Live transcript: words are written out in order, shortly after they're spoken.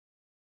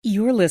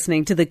You're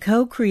listening to the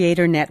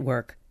Co-Creator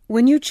Network.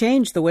 When you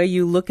change the way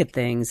you look at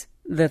things,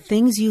 the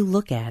things you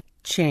look at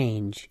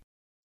change.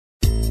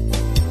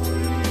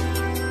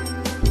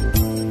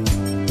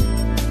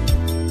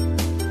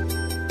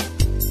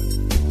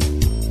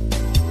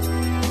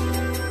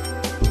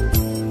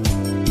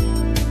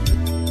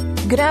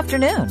 Good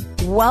afternoon.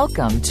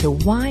 Welcome to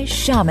Why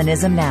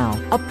Shamanism Now,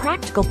 a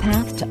practical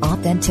path to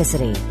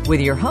authenticity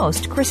with your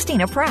host,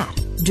 Christina Pratt,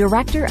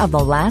 Director of the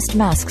Last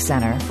Mask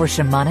Center for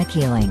Shamanic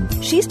Healing.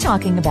 She's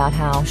talking about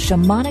how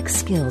shamanic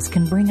skills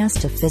can bring us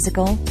to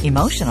physical,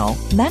 emotional,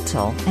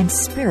 mental, and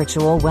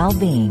spiritual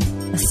well-being,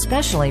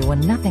 especially when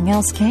nothing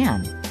else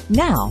can.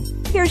 Now,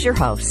 here's your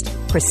host,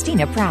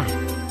 Christina Pratt.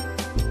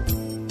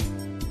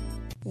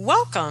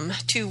 Welcome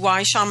to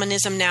Why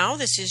Shamanism Now.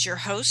 This is your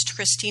host,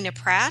 Christina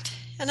Pratt,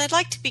 and I'd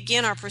like to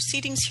begin our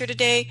proceedings here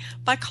today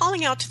by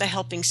calling out to the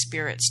helping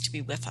spirits to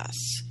be with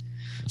us.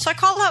 So I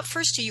call out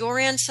first to your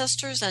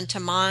ancestors and to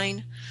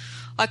mine.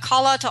 I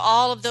call out to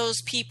all of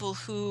those people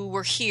who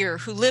were here,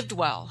 who lived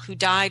well, who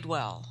died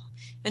well,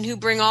 and who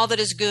bring all that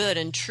is good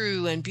and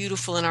true and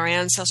beautiful in our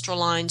ancestral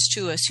lines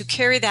to us, who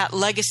carry that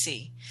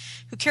legacy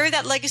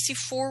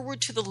forward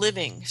to the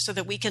living so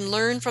that we can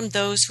learn from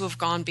those who have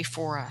gone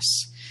before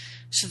us,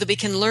 so that we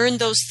can learn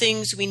those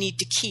things we need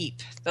to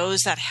keep, those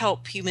that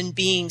help human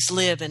beings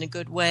live in a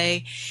good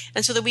way,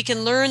 and so that we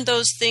can learn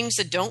those things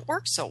that don't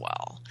work so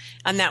well,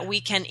 and that we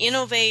can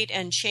innovate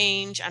and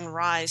change and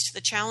rise to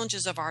the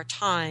challenges of our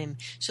time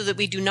so that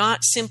we do not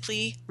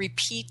simply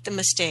repeat the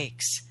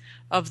mistakes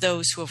of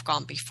those who have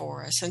gone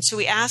before us. And so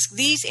we ask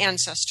these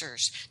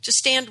ancestors to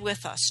stand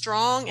with us,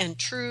 strong and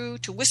true,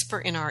 to whisper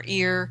in our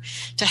ear,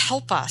 to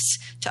help us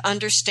to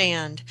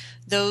understand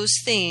those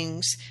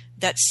things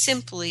that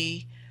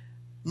simply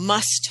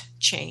must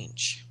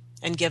change,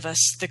 and give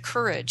us the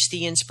courage,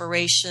 the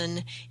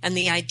inspiration, and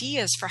the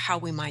ideas for how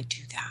we might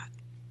do that.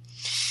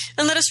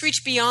 And let us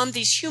reach beyond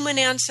these human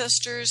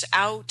ancestors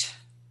out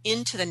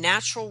into the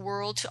natural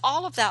world, to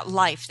all of that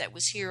life that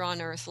was here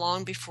on earth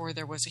long before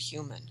there was a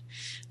human.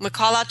 And we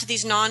call out to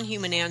these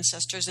non-human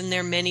ancestors in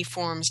their many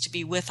forms to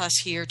be with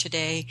us here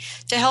today,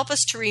 to help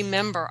us to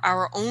remember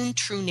our own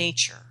true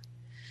nature,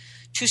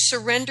 to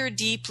surrender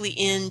deeply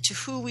into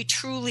who we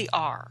truly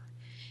are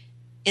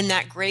in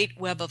that great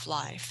web of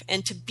life,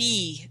 and to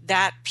be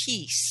that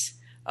piece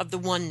of the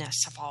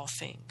oneness of all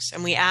things.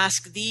 And we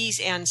ask these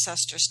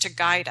ancestors to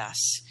guide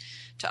us,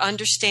 to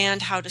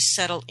understand how to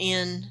settle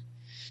in,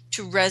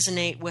 to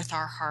resonate with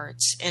our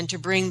hearts, and to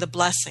bring the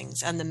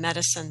blessings and the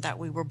medicine that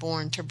we were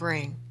born to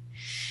bring.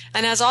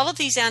 And as all of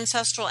these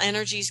ancestral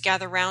energies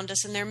gather around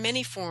us in their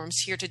many forms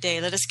here today,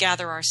 let us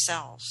gather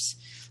ourselves.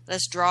 Let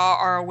us draw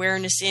our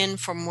awareness in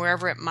from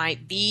wherever it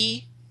might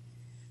be,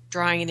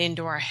 drawing it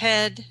into our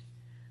head,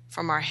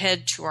 from our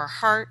head to our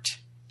heart,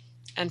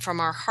 and from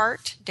our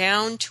heart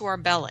down to our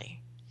belly.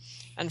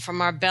 And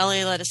from our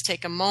belly, let us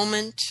take a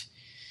moment,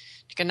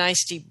 take a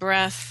nice deep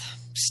breath,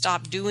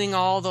 stop doing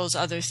all those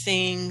other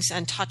things,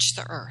 and touch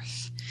the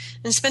earth.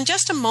 And spend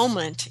just a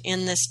moment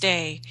in this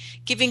day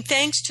giving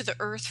thanks to the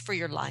earth for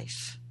your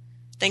life.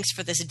 Thanks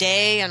for this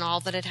day and all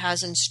that it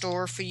has in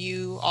store for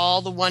you,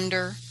 all the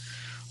wonder,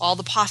 all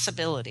the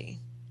possibility.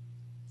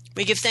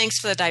 We give thanks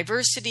for the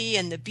diversity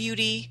and the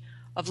beauty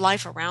of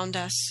life around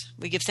us.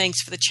 We give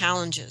thanks for the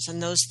challenges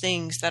and those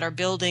things that are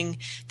building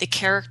the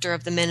character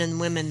of the men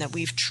and women that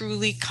we've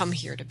truly come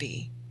here to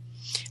be.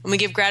 And we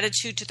give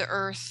gratitude to the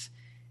earth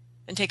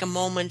and take a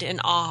moment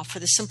in awe for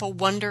the simple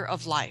wonder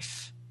of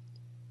life.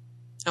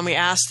 And we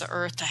ask the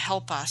earth to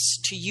help us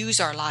to use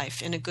our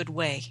life in a good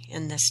way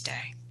in this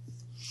day.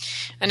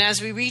 And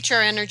as we reach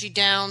our energy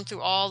down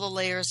through all the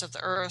layers of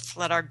the earth,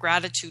 let our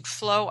gratitude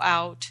flow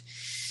out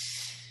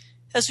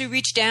as we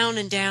reach down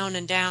and down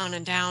and down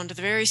and down to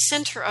the very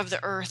center of the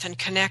earth and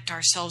connect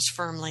ourselves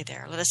firmly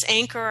there. Let us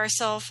anchor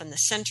ourselves in the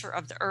center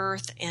of the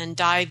earth and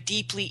dive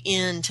deeply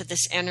into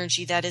this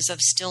energy that is of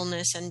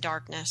stillness and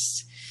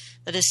darkness,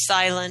 that is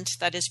silent,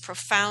 that is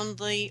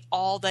profoundly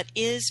all that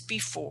is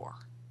before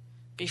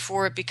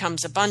it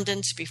becomes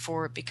abundance,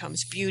 before it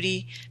becomes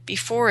beauty,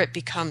 before it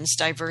becomes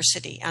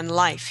diversity and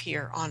life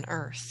here on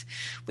earth.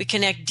 We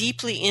connect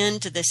deeply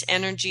into this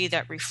energy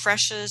that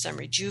refreshes and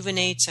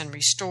rejuvenates and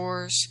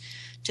restores,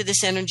 to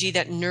this energy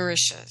that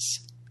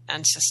nourishes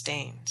and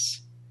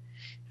sustains.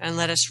 And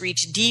let us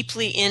reach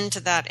deeply into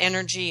that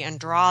energy and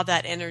draw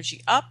that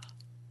energy up,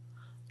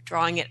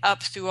 drawing it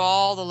up through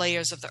all the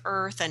layers of the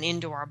earth and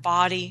into our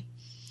body,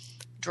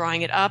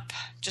 drawing it up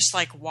just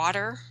like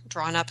water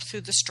drawn up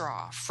through the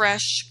straw,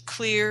 fresh,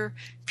 clear,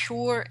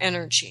 pure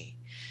energy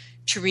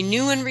to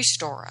renew and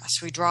restore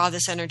us. We draw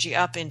this energy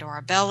up into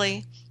our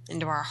belly,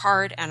 into our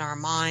heart and our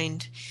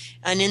mind,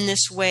 and in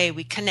this way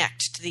we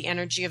connect to the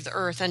energy of the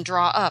earth and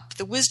draw up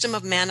the wisdom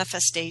of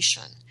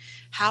manifestation,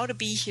 how to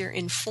be here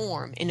in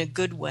form in a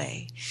good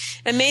way.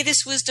 And may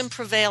this wisdom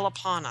prevail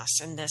upon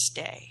us in this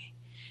day.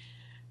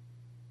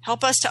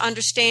 Help us to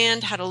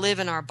understand how to live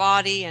in our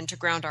body and to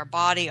ground our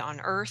body on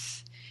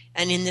earth,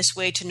 and in this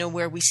way to know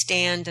where we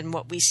stand and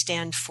what we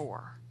stand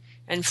for.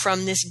 And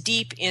from this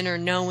deep inner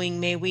knowing,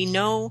 may we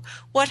know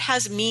what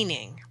has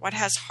meaning, what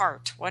has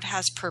heart, what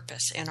has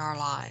purpose in our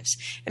lives.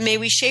 And may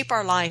we shape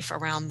our life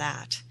around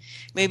that.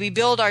 May we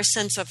build our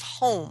sense of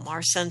home,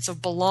 our sense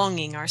of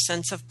belonging, our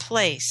sense of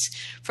place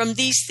from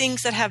these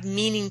things that have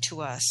meaning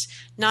to us,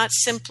 not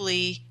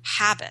simply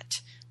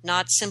habit,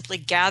 not simply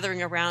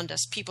gathering around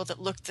us people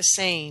that look the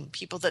same,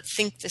 people that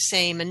think the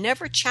same, and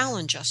never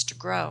challenge us to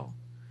grow.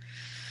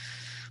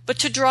 But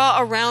to draw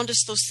around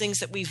us those things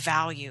that we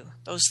value,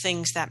 those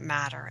things that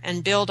matter,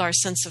 and build our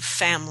sense of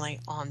family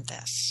on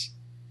this.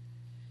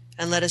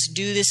 And let us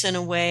do this in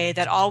a way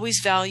that always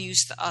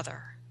values the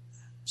other,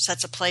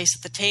 sets a place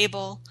at the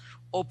table,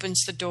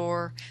 opens the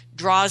door,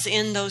 draws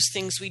in those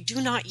things we do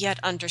not yet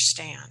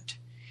understand.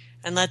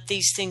 And let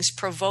these things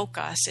provoke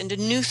us into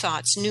new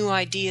thoughts, new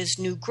ideas,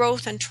 new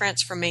growth and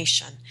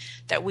transformation,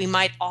 that we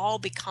might all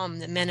become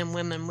the men and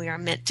women we are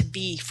meant to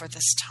be for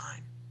this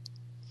time.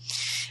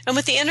 And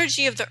with the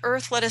energy of the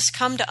earth, let us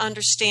come to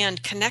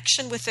understand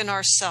connection within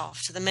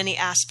ourselves to the many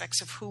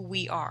aspects of who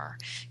we are,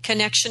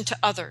 connection to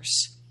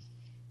others,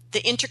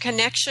 the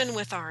interconnection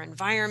with our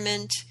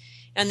environment,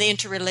 and the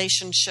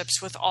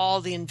interrelationships with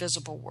all the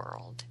invisible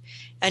world.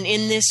 And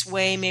in this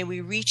way, may we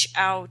reach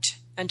out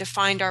and to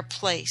find our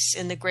place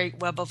in the great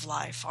web of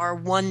life, our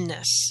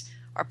oneness,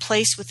 our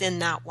place within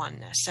that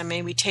oneness. And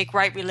may we take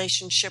right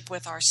relationship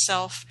with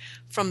ourself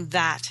from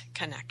that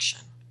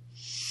connection.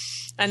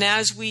 And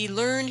as we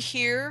learn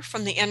here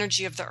from the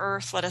energy of the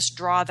earth, let us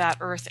draw that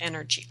earth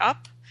energy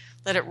up.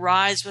 Let it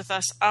rise with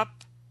us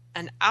up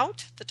and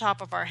out the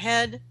top of our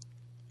head,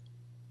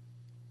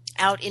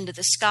 out into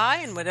the sky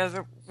and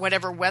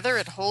whatever weather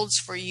it holds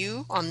for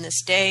you on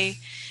this day,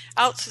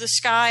 out through the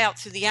sky, out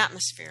through the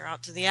atmosphere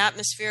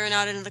and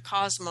out into the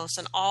cosmos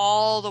and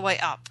all the way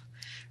up,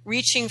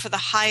 reaching for the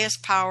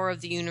highest power of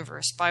the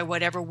universe by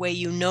whatever way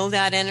you know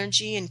that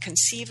energy and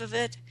conceive of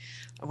it,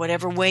 or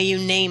whatever way you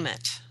name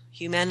it.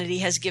 Humanity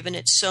has given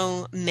it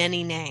so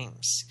many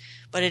names,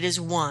 but it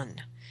is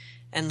one.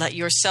 And let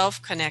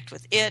yourself connect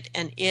with it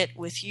and it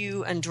with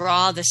you and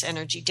draw this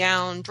energy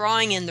down,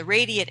 drawing in the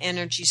radiant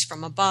energies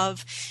from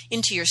above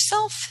into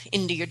yourself,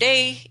 into your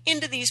day,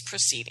 into these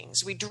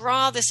proceedings. We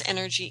draw this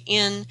energy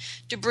in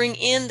to bring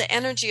in the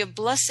energy of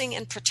blessing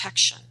and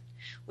protection.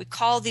 We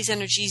call these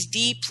energies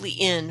deeply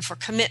in for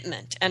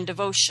commitment and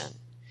devotion.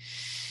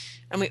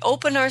 And we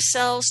open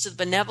ourselves to the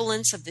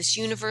benevolence of this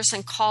universe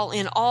and call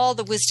in all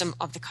the wisdom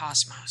of the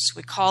cosmos.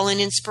 We call in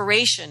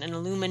inspiration and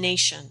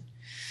illumination,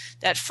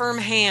 that firm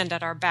hand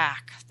at our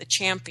back, the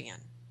champion,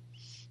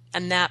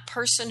 and that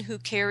person who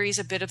carries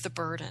a bit of the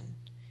burden,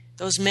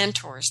 those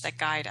mentors that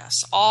guide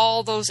us,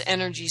 all those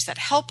energies that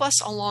help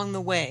us along the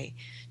way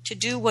to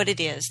do what it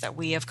is that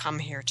we have come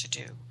here to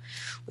do.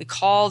 We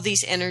call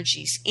these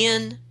energies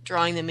in,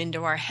 drawing them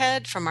into our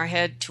head, from our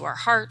head to our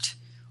heart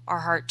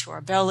to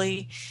our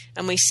belly,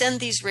 and we send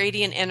these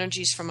radiant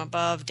energies from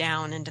above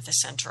down into the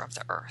center of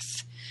the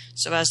earth.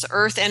 So as the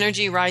earth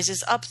energy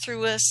rises up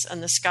through us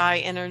and the sky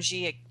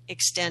energy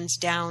extends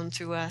down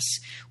through us,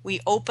 we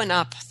open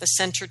up the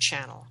center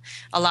channel,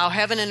 allow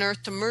heaven and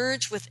earth to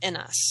merge within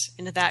us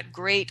into that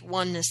great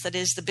oneness that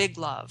is the big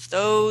love,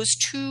 those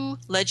two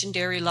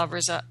legendary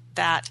lovers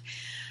that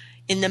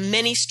in the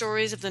many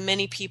stories of the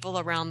many people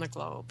around the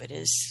globe, it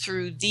is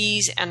through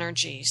these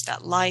energies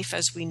that life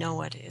as we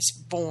know it is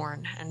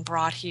born and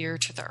brought here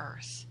to the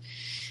earth.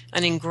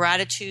 And in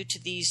gratitude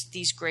to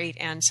these great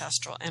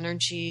ancestral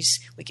energies,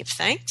 we give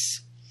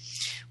thanks.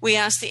 We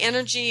ask the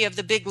energy of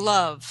the big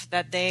love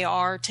that they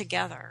are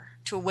together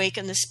to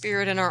awaken the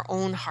spirit in our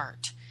own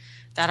heart,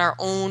 that our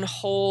own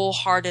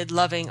wholehearted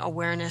loving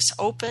awareness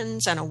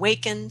opens and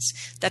awakens,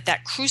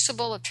 that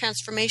crucible of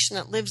transformation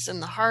that lives in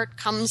the heart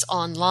comes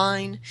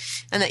online,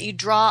 and that you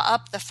draw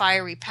up the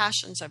fiery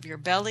passions of your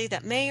belly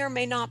that may or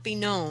may not be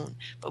known,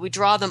 but we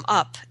draw them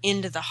up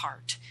into the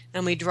heart.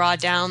 And we draw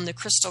down the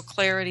crystal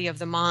clarity of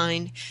the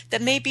mind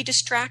that may be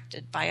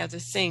distracted by other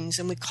things,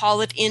 and we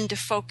call it into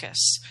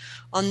focus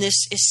on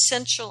this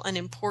essential and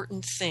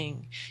important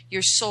thing,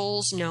 your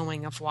soul's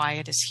knowing of why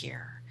it is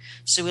here.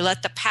 So we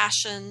let the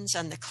passions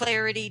and the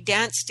clarity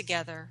dance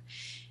together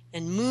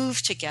and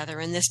move together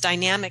in this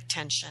dynamic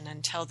tension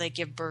until they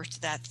give birth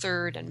to that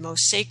third and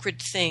most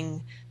sacred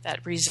thing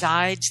that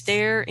resides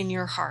there in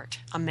your heart,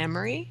 a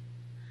memory,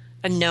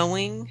 a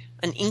knowing,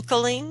 an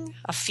inkling,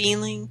 a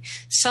feeling,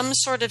 some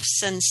sort of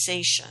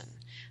sensation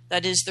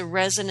that is the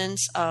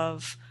resonance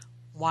of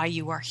why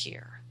you are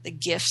here, the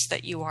gifts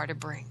that you are to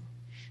bring.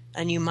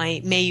 And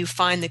may you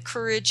find the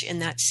courage in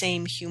that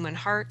same human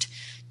heart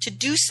to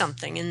do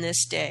something in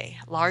this day,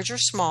 large or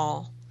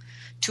small,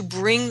 to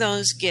bring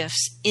those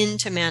gifts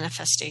into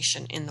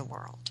manifestation in the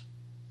world.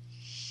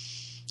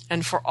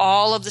 And for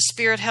all of the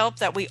spirit help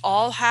that we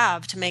all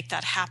have to make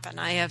that happen,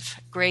 I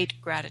have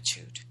great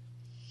gratitude.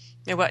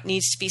 May what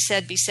needs to be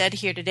said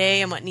here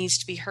today, and what needs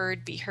to be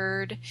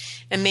heard,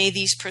 and may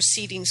these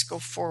proceedings go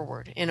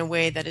forward in a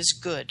way that is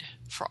good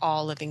for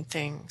all living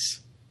things.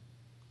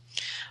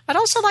 I'd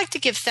also like to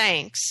give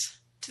thanks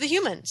to the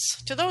humans,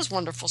 to those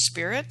wonderful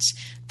spirits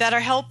that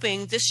are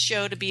helping this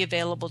show to be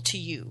available to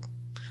you,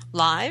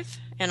 live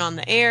and on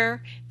the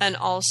air, and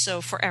also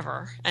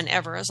forever and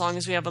ever, as long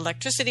as we have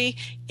electricity,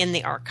 in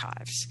the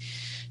archives.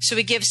 So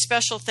we give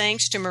special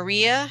thanks to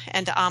Maria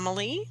and to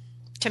Amelie,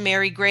 to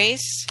Mary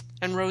Grace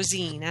and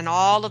Rosine, and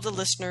all of the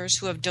listeners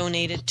who have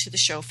donated to the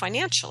show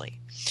financially.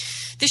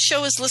 This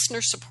show is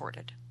listener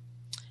supported,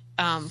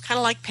 kind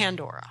of like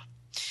Pandora.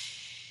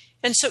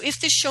 And so if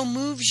this show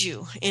moves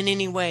you in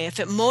any way, if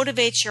it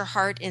motivates your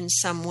heart in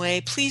some way,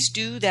 please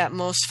do that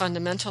most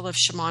fundamental of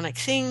shamanic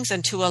things,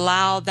 and to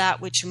allow that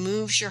which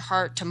moves your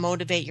heart to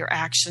motivate your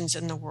actions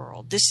in the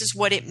world. This is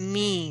what it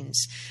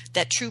means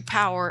that true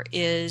power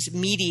is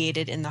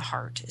mediated in the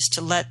heart, is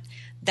to let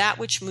that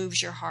which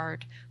moves your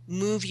heart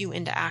move you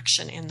into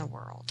action in the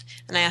world.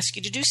 And I ask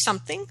you to do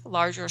something,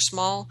 large or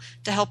small,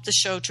 to help the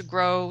show to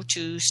grow,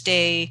 to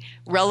stay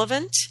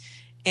relevant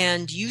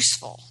and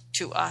useful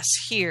to us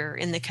here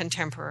in the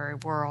contemporary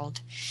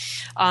world.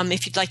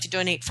 If you'd like to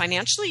donate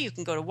financially, you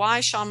can go to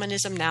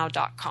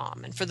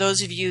whyshamanismnow.com. And for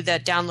those of you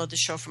that download the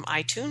show from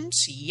iTunes,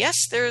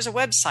 yes, there is a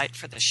website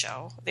for the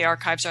show. The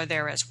archives are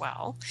there as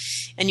well.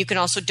 And you can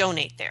also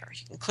donate there.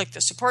 You can click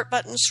the support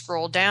button,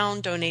 scroll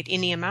down, donate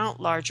any amount,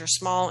 large or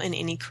small, in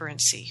any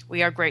currency.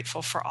 We are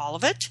grateful for all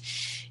of it.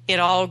 It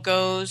all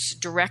goes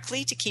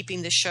directly to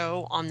keeping the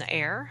show on the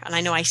air. And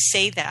I know I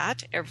say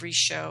that every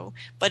show,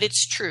 but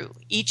it's true.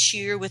 Each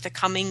year, with the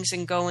comings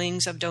and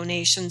goings of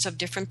donations of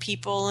different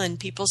people and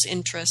people's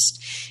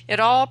interest, it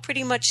all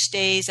pretty much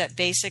stays at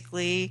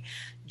basically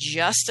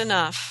just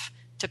enough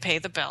to pay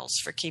the bills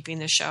for keeping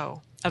the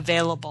show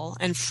available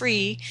and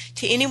free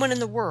to anyone in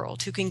the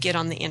world who can get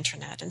on the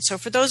internet. And so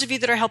for those of you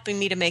that are helping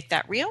me to make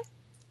that real,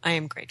 I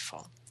am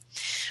grateful.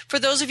 For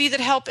those of you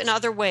that help in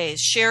other ways,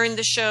 sharing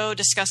the show,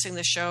 discussing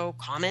the show,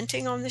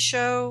 commenting on the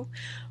show,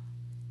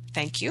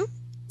 thank you.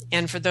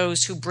 And for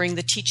those who bring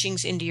the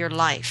teachings into your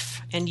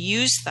life and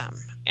use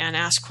them and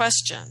ask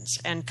questions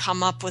and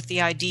come up with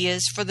the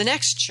ideas for the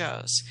next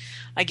shows,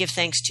 I give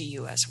thanks to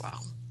you as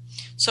well.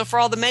 So for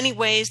all the many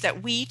ways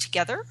that we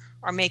together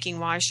are making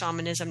Why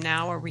Shamanism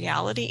Now a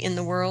reality in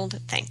the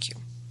world, thank you.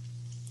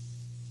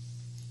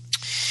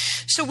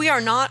 So we are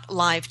not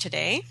live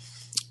today.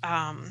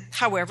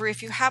 However,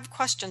 if you have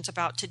questions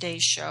about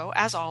today's show,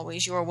 as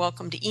always, you are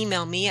welcome to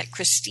email me at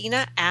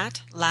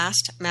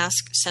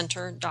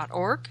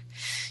Christina@lastmaskcenter.org.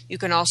 You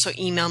can also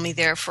email me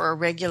there for a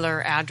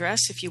regular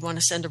address if you want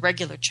to send a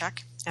regular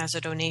check as a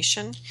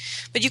donation.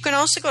 But you can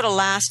also go to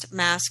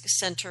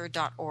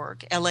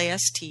lastmaskcenter.org,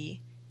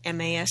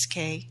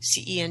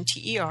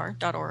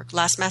 lastmaskcenter.org,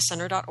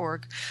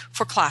 lastmaskcenter.org,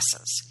 for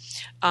classes,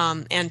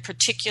 and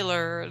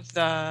particular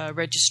the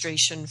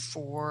registration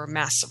for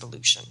Mass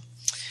Evolution.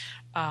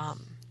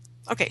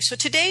 Okay, so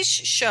today's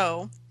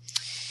show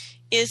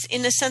is,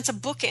 in a sense, a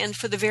bookend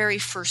for the very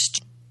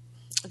first.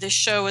 This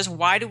show is,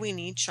 why do we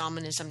need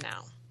shamanism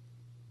now?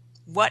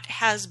 What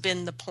has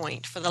been the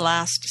point for the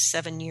last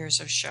 7 years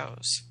of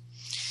shows?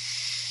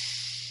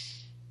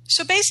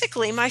 So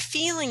basically, my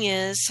feeling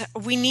is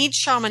we need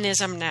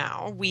shamanism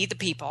now. We, the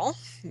people,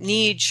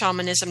 need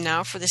shamanism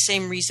now for the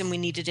same reason we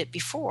needed it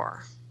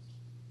before,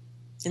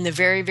 in the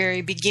very,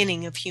 very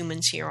beginning of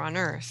humans here on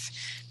Earth.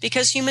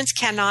 Because humans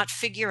cannot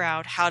figure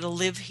out how to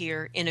live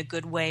here in a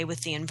good way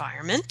with the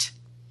environment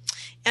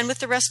and with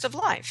the rest of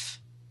life.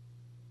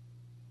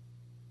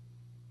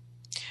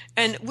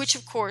 And which,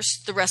 of course,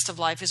 the rest of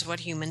life is what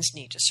humans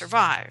need to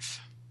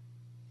survive.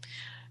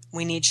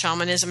 We need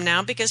shamanism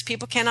now because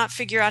people cannot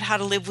figure out how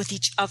to live with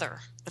each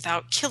other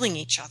without killing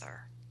each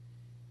other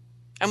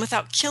and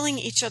without killing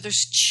each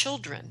other's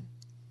children.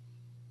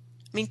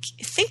 I mean,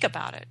 think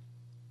about it.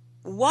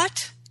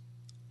 What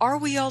are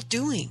we all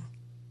doing?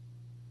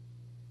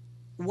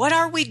 What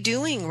are we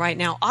doing right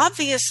now?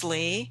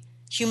 Obviously,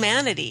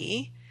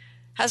 humanity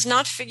has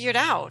not figured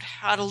out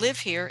how to live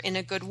here in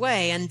a good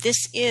way, and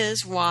this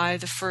is why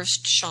the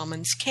first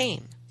shamans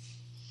came.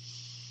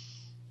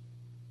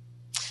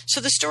 So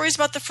the stories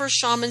about the first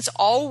shamans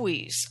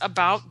always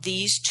about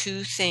these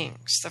two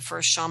things. The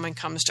first shaman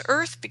comes to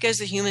Earth because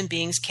the human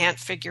beings can't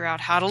figure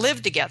out how to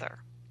live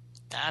together.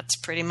 That's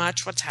pretty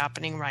much what's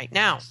happening right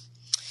now.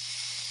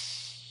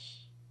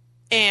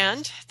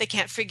 And they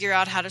can't figure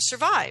out how to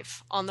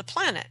survive on the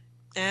planet.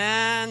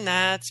 And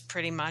that's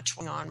pretty much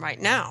what's going on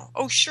right now.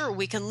 Oh, sure,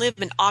 we can live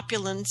in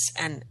opulence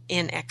and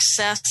in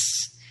excess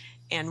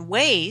and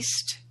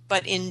waste,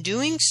 but in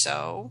doing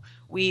so,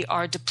 we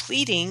are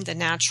depleting the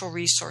natural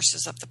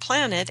resources of the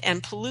planet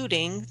and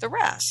polluting the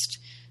rest.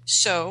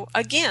 So,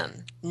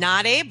 again,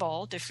 not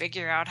able to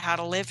figure out how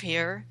to live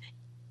here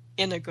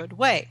in a good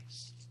way.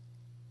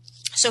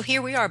 So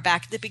here we are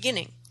back at the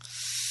beginning.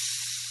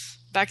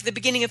 Back at the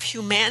beginning of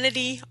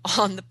humanity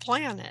on the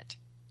planet,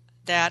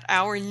 that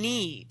our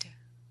need,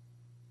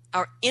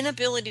 our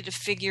inability to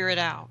figure it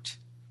out,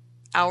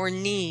 our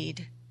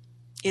need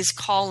is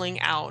calling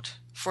out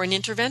for an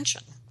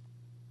intervention.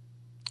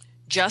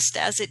 Just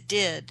as it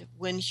did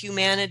when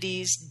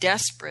humanity's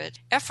desperate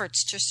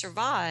efforts to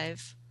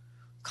survive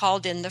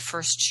called in the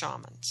first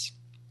shamans.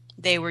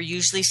 They were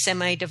usually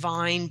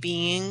semi-divine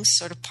beings,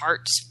 sort of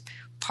part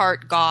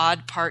part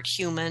God, part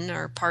human,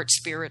 or part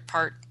spirit,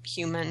 part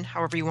human,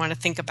 however you want to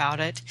think about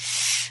it.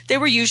 They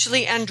were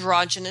usually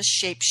androgynous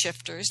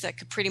shapeshifters that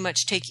could pretty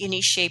much take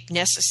any shape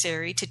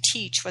necessary to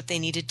teach what they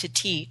needed to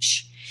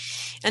teach.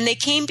 And they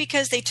came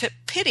because they took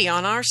pity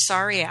on our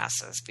sorry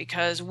asses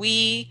because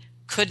we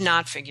could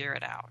not figure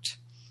it out.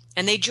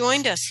 And they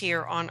joined us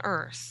here on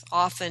earth,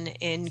 often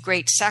in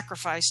great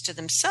sacrifice to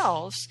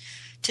themselves,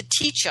 to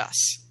teach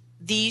us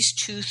these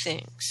two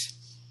things: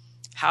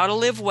 how to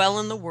live well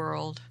in the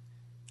world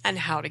and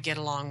how to get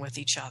along with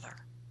each other.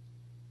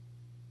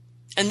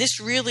 And this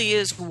really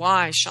is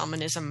why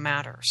shamanism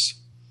matters.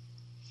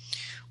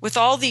 With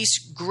all these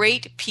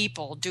great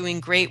people doing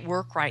great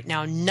work right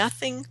now,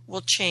 nothing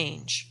will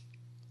change.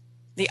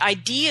 The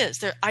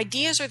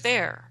ideas are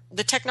there.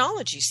 The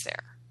technology's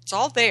there. It's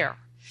all there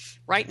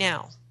right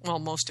now. Well,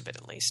 most of it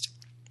at least.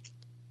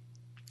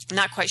 I'm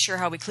not quite sure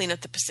how we clean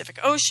up the Pacific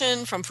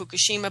Ocean from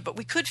Fukushima, but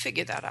we could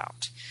figure that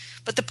out.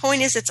 But the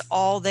point is, it's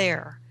all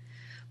there.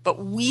 But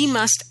we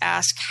must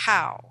ask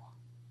how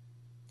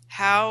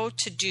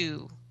to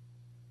do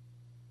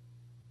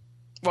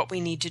what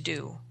we need to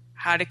do,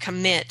 how to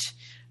commit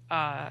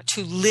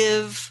to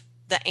live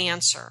the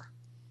answer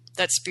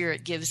that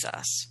Spirit gives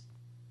us.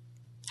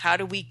 How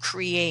do we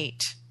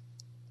create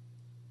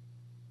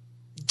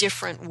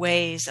different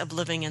ways of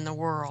living in the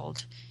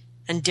world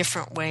and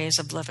different ways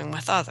of living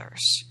with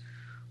others?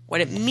 What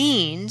it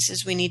means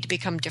is we need to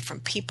become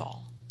different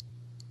people.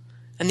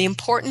 And the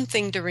important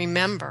thing to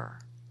remember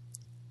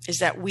is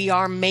that we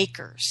are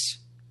makers.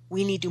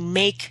 We need to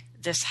make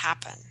this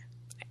happen.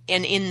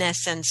 And in the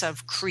sense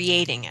of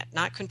creating it,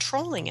 not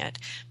controlling it,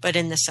 but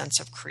in the sense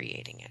of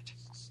creating it.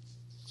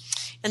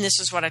 And this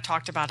is what I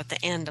talked about at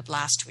the end of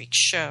last week's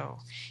show,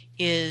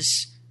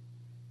 is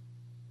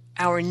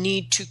our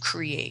need to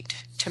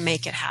create, to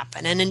make it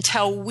happen. And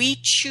until we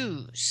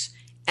choose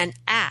and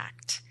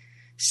act,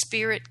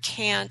 Spirit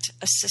can't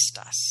assist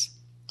us.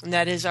 And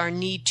that is our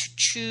need to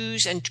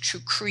choose and to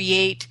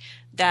create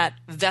that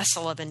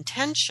vessel of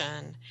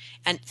intention,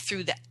 and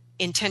through the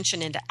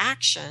intention into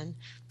action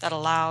that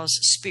allows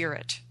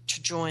Spirit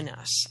to join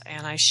us.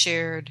 And I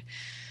shared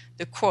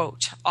the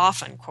quote,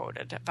 often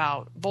quoted,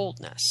 about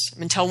boldness.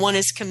 Until one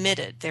is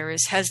committed, there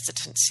is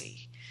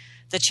hesitancy,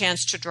 the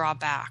chance to draw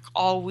back,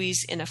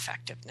 always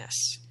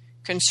ineffectiveness.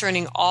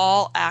 Concerning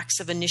all acts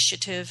of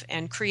initiative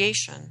and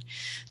creation,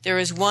 there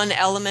is one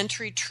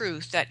elementary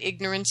truth, that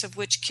ignorance of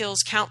which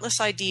kills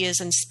countless ideas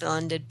and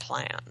splendid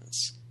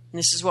plans. And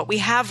this is what we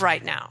have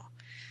right now.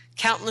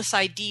 Countless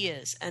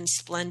ideas and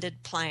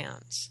splendid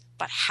plans.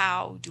 But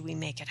how do we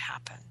make it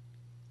happen?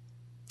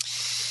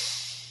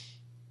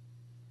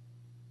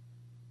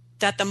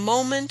 That the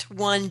moment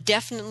one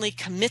definitely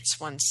commits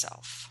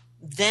oneself,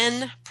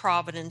 then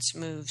providence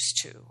moves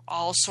too.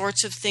 All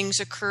sorts of things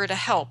occur to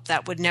help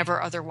that would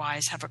never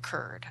otherwise have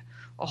occurred.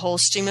 A whole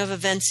stream of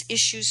events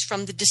issues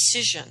from the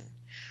decision,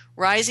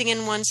 rising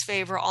in one's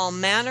favor all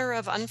manner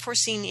of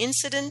unforeseen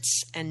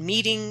incidents and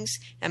meetings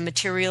and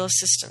material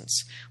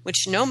assistance,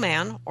 which no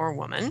man or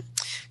woman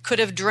could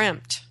have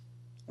dreamt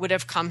would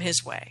have come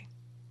his way.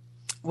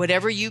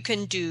 Whatever you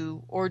can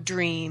do or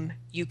dream,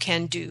 you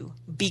can do.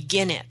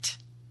 Begin it.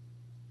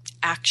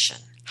 Action.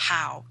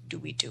 How do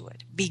we do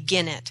it?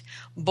 Begin it.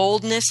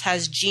 Boldness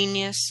has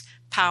genius,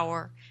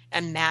 power,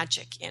 and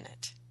magic in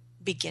it.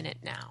 Begin it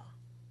now.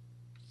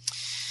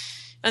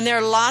 And there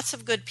are lots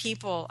of good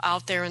people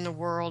out there in the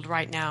world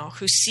right now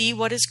who see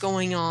what is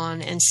going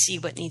on and see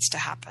what needs to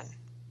happen.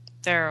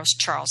 There's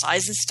Charles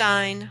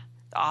Eisenstein,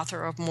 the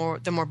author of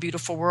The More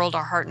Beautiful World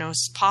Our Heart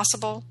Knows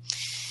Possible.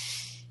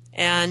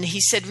 And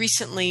he said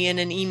recently in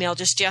an email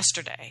just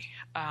yesterday,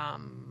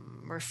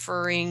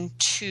 referring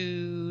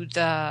to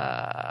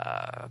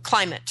the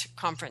climate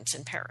conference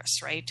in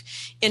Paris, right?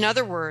 In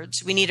other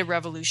words, we need a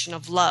revolution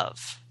of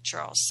love,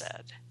 Charles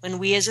said. When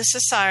we as a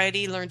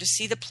society learn to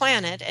see the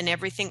planet and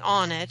everything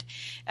on it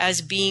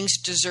as beings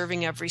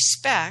deserving of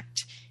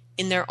respect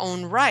in their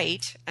own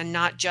right and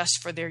not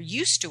just for their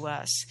use to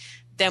us,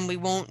 then we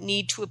won't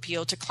need to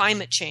appeal to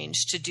climate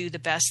change to do the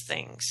best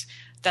things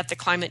that the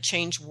climate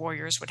change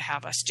warriors would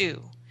have us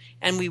do.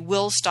 And we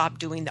will stop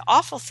doing the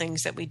awful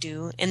things that we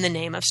do in the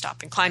name of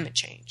stopping climate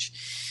change.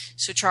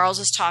 So Charles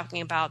is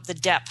talking about the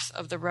depth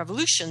of the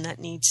revolution that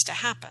needs to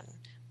happen.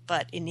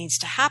 But it needs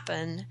to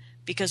happen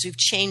because we've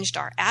changed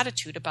our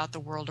attitude about the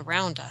world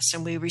around us,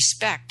 and we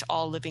respect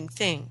all living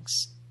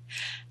things,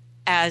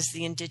 as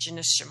the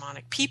indigenous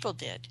shamanic people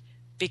did,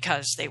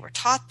 because they were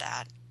taught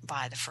that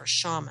by the first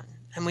shaman.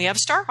 And we have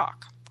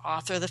Starhawk,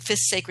 author of The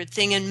Fifth Sacred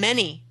Thing, and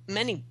many,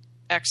 many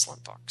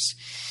excellent books.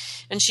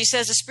 And she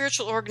says a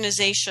spiritual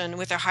organization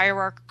with a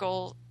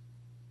hierarchical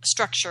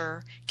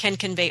structure can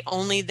convey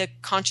only the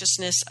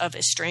consciousness of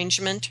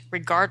estrangement,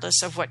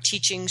 regardless of what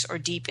teachings or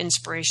deep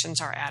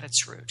inspirations are at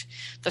its root.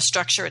 The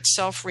structure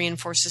itself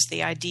reinforces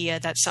the idea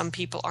that some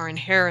people are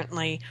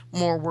inherently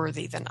more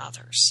worthy than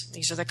others.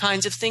 These are the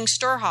kinds of things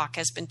Starhawk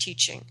has been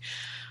teaching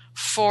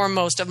for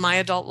most of my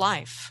adult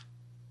life.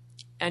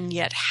 And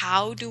yet,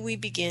 how do we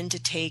begin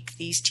to take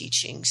these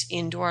teachings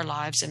into our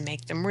lives and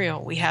make them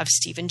real? We have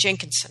Stephen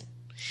Jenkinson.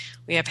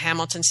 We have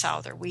Hamilton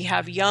Souther. We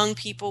have young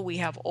people. We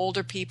have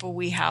older people.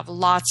 We have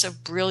lots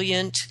of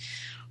brilliant,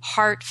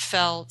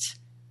 heartfelt,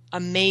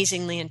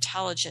 amazingly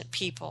intelligent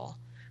people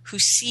who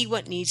see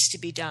what needs to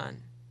be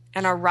done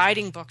and are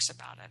writing books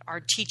about it, are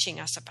teaching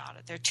us about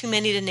it. There are too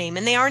many to name,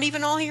 and they aren't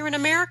even all here in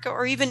America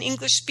or even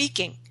English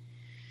speaking.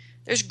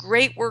 There's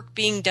great work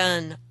being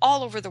done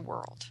all over the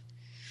world.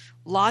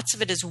 Lots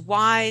of it is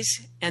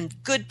wise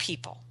and good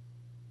people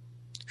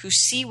who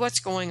see what's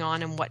going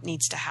on and what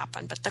needs to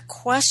happen. But the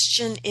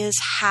question is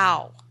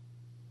how,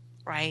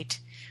 right?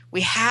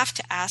 We have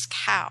to ask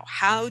how.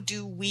 How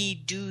do we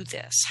do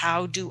this?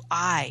 How do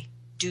I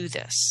do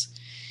this?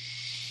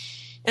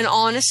 And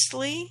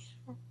honestly,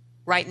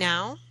 right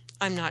now,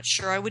 I'm not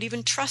sure I would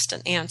even trust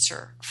an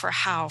answer for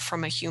how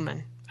from a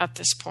human at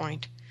this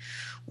point.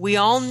 We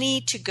all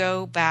need to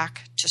go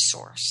back to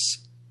source,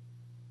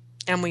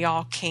 and we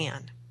all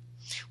can.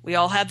 We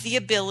all have the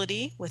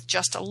ability, with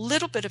just a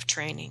little bit of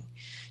training,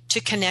 to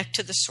connect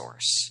to the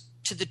source,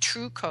 to the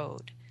true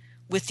code,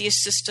 with the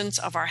assistance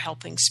of our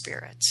helping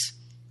spirits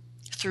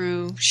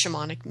through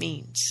shamanic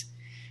means.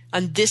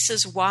 And this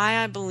is why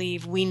I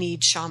believe we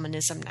need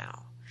shamanism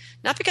now.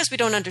 Not because we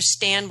don't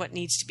understand what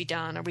needs to be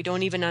done, or we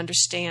don't even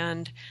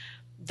understand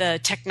the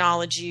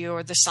technology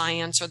or the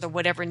science or the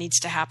whatever needs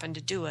to happen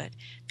to do it,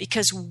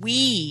 because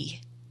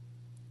we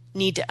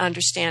need to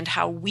understand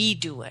how we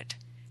do it.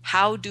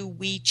 How do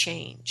we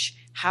change?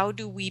 How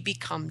do we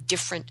become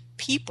different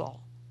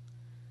people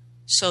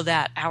so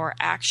that our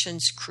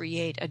actions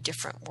create a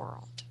different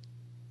world?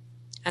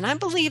 And I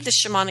believe the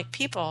shamanic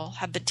people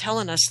have been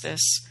telling us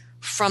this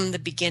from the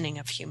beginning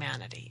of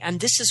humanity. And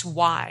this is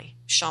why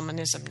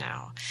shamanism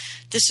now.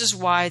 This is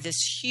why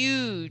this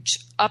huge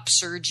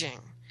upsurging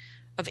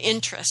of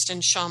interest in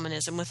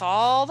shamanism, with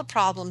all the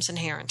problems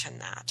inherent in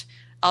that.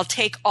 I'll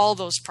take all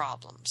those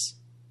problems,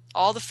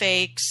 all the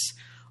fakes,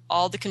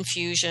 all the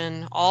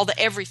confusion, all the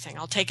everything.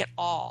 I'll take it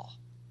all.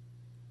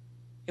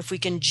 If we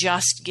can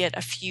just get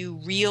a few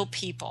real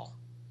people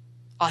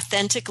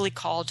authentically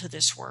called to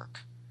this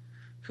work,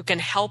 who can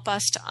help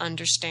us to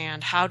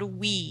understand how do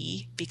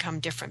we become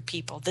different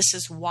people. This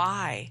is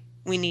why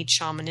we need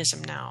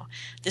shamanism now.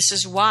 This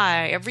is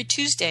why every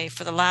Tuesday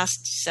for the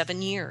last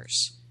 7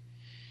 years,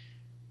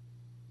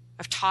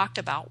 I've talked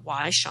about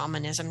why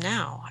shamanism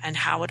now and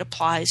how it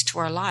applies to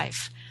our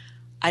life.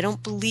 I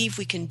don't believe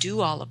we can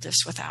do all of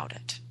this without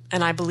it.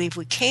 And I believe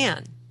we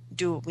can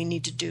do what we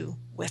need to do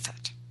with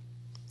it.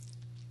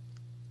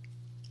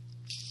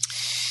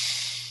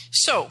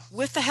 So,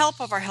 with the help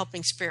of our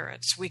helping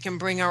spirits, we can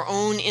bring our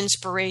own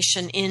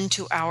inspiration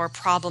into our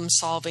problem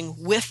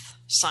solving with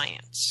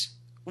science,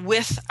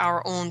 with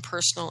our own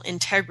personal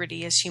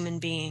integrity as human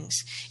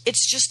beings.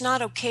 It's just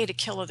not okay to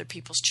kill other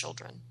people's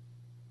children.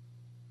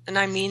 And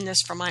I mean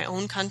this for my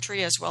own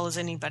country as well as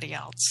anybody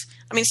else.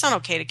 I mean, it's not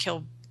okay to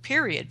kill,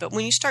 period. But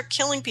when you start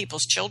killing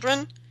people's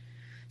children,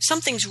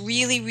 something's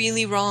really,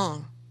 really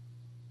wrong,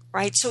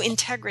 right? So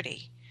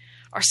integrity,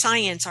 our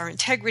science, our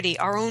integrity,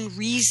 our own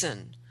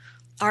reason,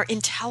 our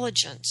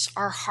intelligence,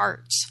 our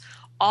hearts,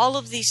 all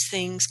of these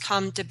things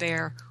come to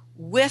bear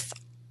with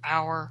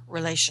our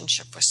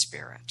relationship with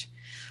spirit,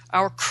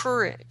 our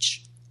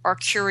courage, our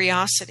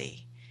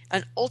curiosity,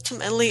 and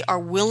ultimately our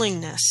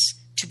willingness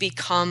to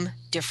become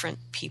different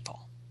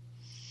people.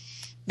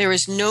 There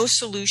is no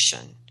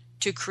solution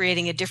to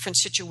creating a different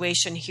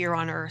situation here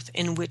on earth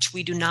in which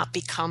we do not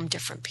become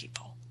different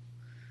people.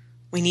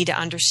 We need to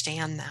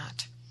understand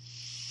that.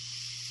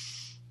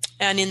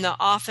 And in the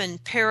often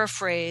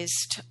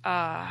paraphrased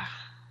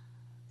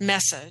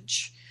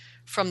message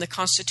from the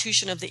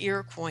Constitution of the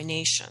Iroquois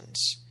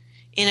Nations,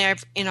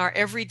 in our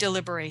every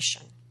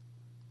deliberation,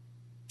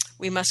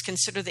 we must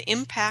consider the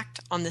impact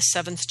on the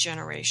seventh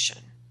generation,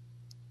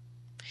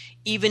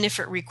 even if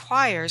it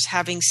requires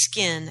having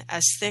skin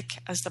as thick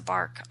as the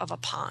bark of a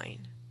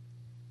pine.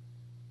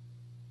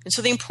 And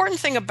so the important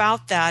thing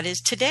about that is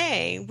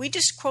today we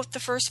just quote the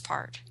first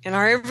part. In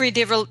our every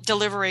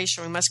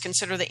deliberation, we must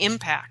consider the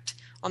impact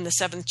on the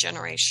seventh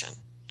generation.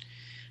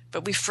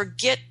 But we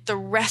forget the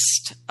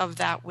rest of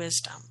that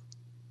wisdom,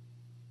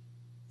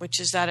 which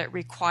is that it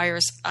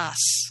requires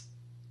us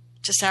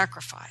to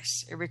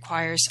sacrifice. It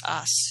requires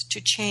us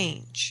to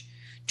change,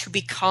 to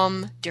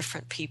become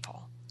different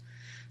people.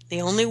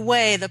 The only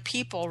way the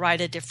people write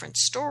a different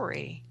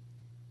story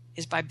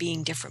is by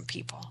being different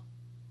people.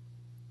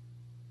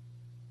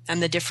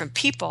 And the different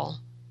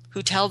people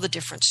who tell the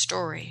different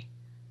story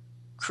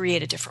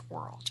create a different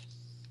world.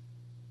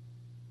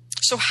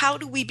 So how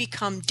do we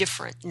become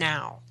different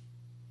now?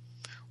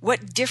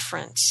 What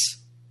difference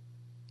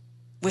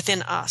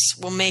within us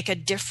will make a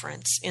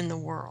difference in the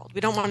world?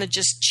 We don't want to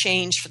just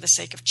change for the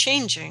sake of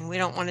changing. We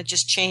don't want to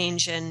just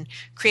change and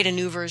create a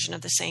new version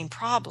of the same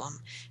problem.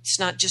 It's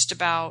not just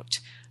about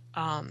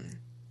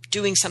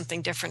doing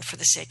something different for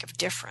the sake of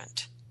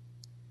different.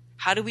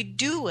 How do we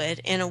do it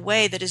in a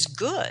way that is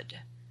good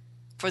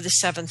for the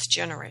seventh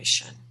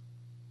generation?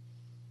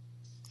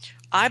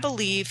 I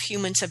believe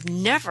humans have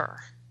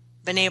never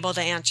been able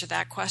to answer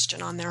that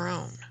question on their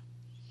own.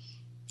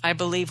 I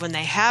believe when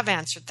they have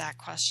answered that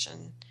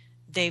question,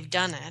 they've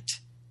done it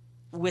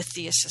with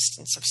the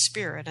assistance of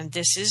spirit. And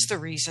this is the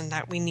reason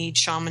that we need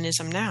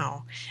shamanism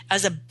now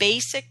as a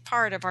basic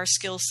part of our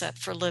skill set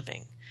for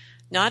living,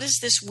 not as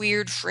this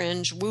weird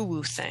fringe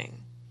woo-woo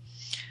thing.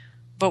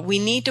 But we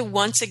need to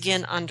once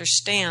again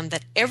understand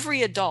that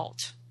every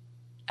adult,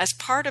 as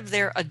part of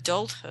their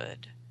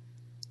adulthood,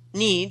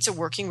 needs a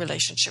working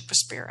relationship with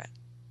spirit,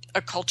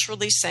 a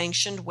culturally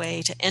sanctioned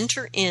way to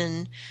enter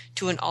in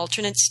to an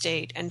alternate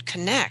state and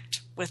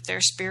connect with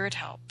their spirit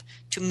help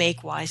to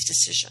make wise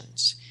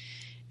decisions.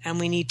 And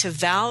we need to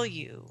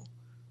value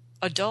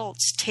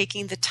adults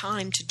taking the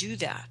time to do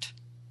that,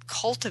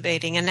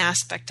 cultivating an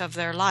aspect of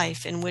their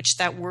life in which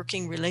that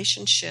working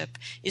relationship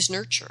is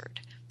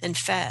nurtured and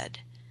fed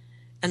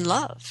and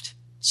loved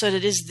so that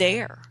it is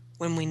there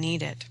when we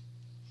need it.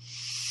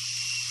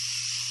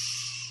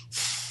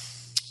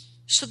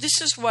 So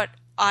this is what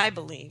I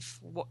believe,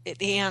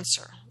 the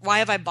answer. Why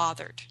have I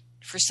bothered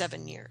for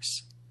 7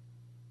 years?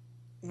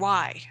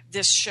 Why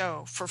this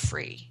show for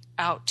free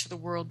out to the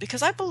world?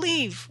 Because I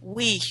believe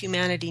we,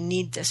 humanity,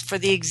 need this for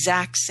the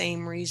exact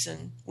same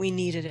reason we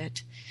needed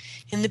it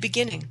in the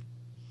beginning.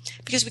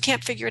 Because we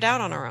can't figure it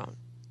out on our own,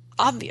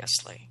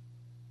 obviously.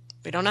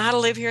 We don't know how to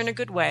live here in a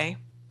good way,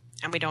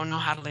 and we don't know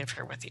how to live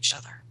here with each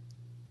other.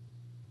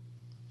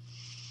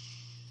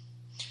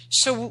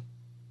 So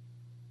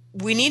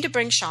we need to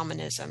bring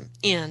shamanism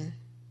in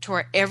to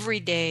our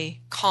everyday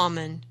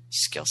common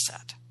skill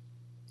set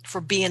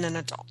for being an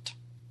adult.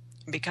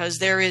 Because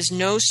there is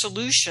no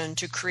solution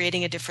to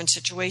creating a different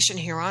situation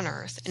here on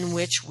earth in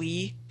which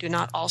we do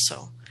not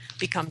also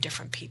become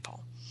different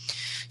people.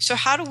 So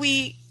how do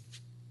we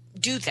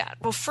do that?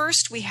 Well,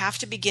 first we have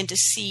to begin to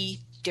see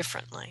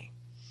differently.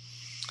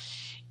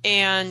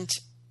 And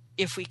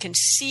if we can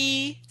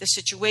see the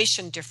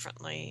situation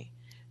differently,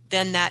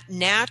 then that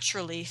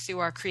naturally, through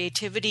our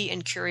creativity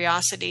and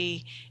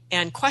curiosity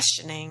and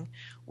questioning,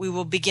 we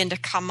will begin to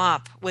come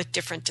up with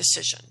different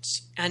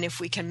decisions. And if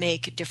we can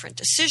make different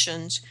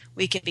decisions,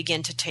 we can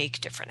begin to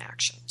take different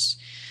actions.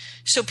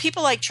 So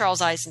people like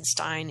Charles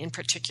Eisenstein in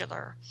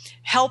particular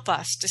help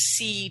us to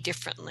see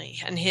differently.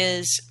 And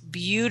his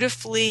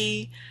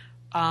beautifully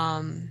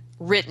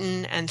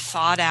written and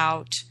thought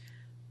out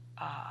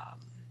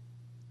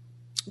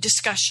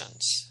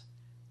discussions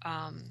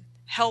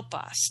help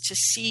us to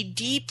see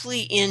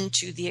deeply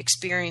into the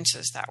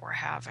experiences that we're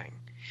having.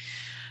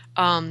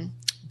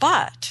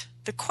 But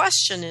the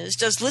question is,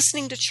 does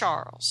listening to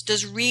Charles,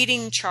 does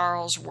reading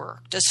Charles'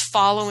 work, does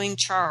following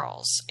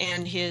Charles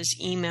and his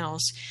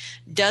emails,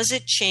 does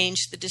it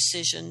change the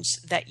decisions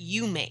that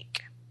you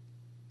make?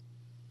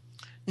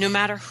 No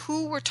matter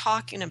who we're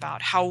talking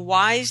about, how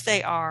wise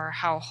they are,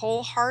 how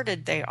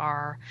wholehearted they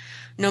are,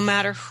 no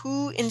matter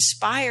who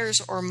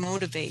inspires or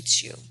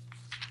motivates you.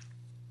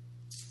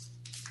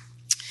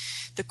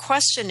 The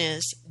question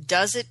is,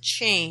 does it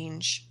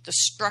change the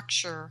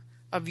structure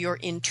of your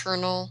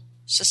internal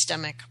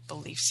systemic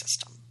belief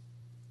system?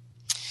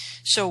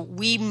 So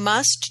we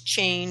must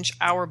change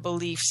our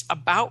beliefs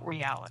about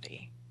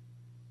reality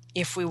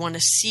if we want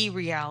to see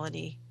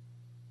reality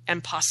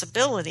and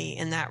possibility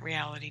in that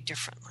reality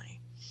differently.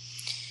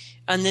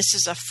 And this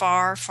is a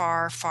far,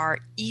 far, far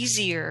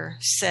easier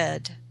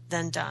said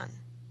than done.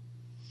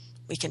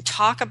 We can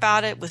talk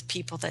about it with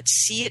people that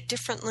see it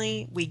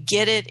differently. We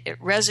get it. It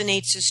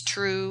resonates as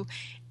true.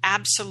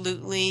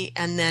 Absolutely.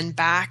 And then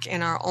back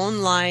in our own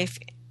life,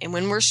 and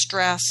when we're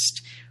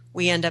stressed,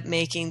 we end up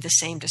making the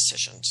same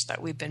decisions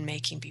that we've been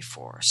making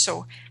before.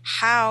 So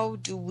how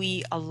do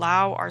we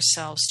allow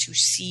ourselves to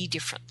see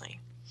differently?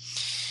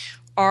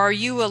 Are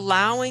you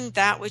allowing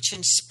that which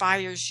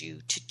inspires you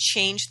to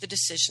change the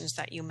decisions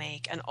that you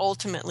make and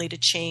ultimately to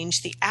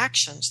change the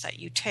actions that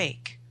you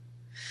take?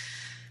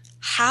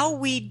 How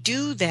we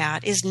do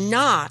that is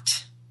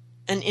not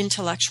an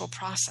intellectual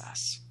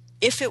process.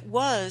 If it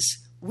was,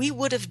 we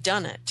would have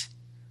done it.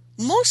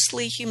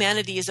 Mostly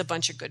humanity is a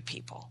bunch of good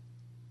people.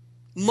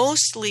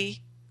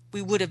 Mostly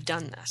we would have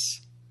done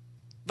this.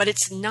 But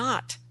it's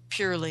not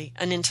purely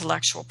an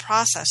intellectual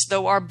process,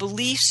 though our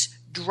beliefs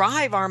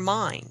drive our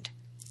mind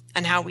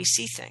and how we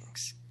see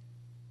things.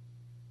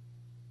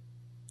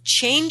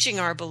 Changing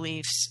our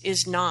beliefs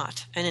is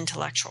not an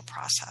intellectual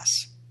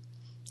process.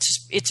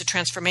 It's a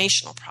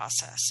transformational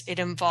process. It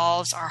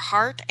involves our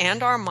heart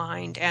and our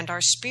mind and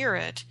our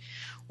spirit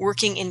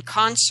working in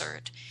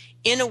concert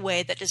in a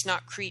way that does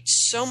not create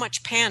so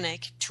much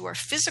panic to our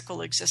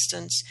physical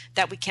existence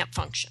that we can't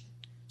function.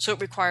 So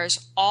it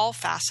requires all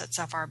facets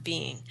of our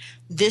being.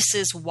 This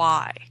is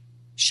why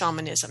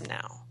shamanism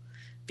now,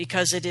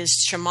 because it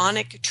is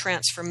shamanic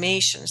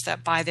transformations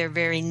that by their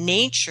very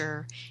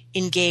nature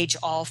engage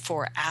all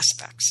four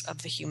aspects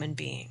of the human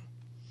being.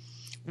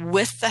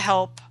 With the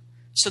help,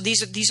 so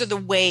these are the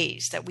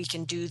ways that we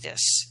can do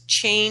this,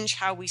 change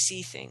how we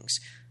see things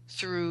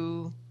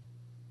through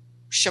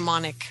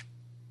shamanic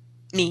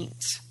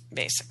means,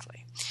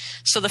 basically.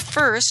 So the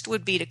first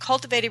would be to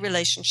cultivate a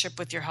relationship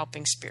with your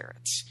helping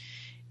spirits.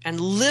 And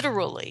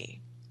literally,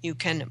 you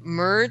can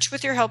merge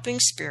with your helping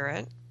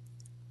spirit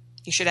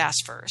You should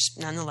ask first.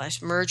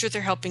 Nonetheless, merge with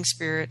your helping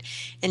spirit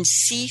and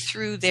see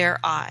through their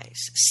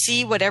eyes.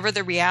 See whatever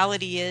the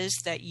reality is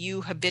that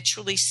you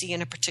habitually see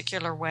in a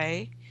particular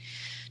way,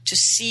 to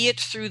see it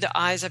through the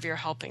eyes of your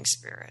helping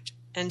spirit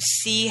and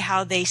see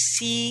how they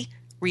see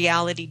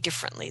reality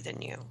differently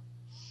than you.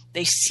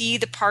 They see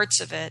the parts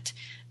of it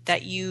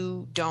that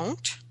you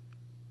don't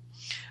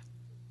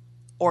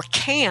or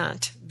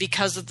can't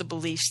because of the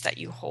beliefs that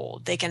you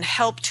hold. They can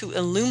help to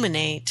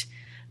illuminate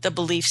the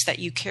beliefs that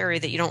you carry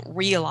that you don't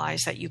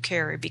realize that you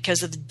carry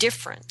because of the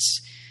difference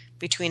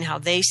between how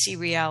they see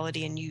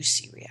reality and you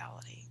see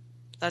reality.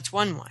 That's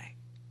one way.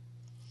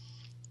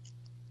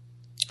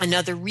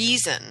 Another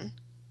reason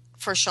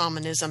for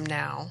shamanism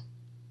now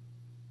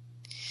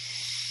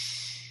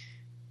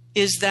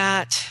is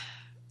that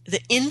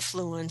the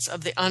influence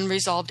of the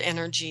unresolved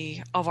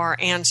energy of our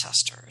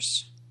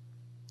ancestors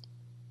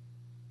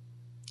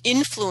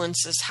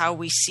influences how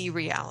we see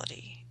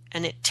reality.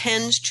 And it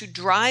tends to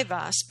drive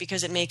us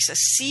because it makes us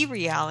see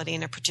reality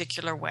in a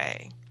particular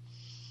way.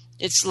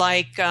 It's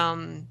like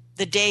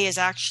the day is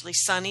actually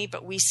sunny,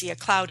 but we see a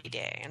cloudy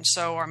day. And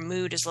so our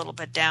mood is a little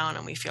bit down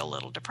and we feel a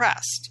little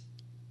depressed.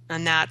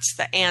 And that's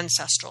the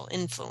ancestral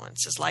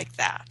influence is like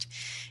that.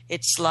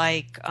 It's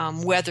like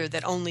weather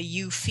that only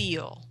you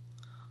feel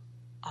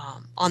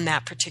on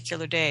that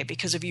particular day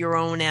because of your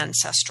own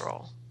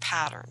ancestral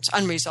patterns,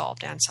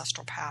 unresolved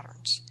ancestral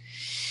patterns.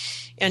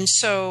 And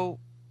so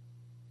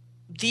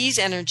these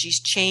energies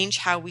change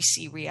how we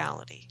see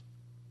reality.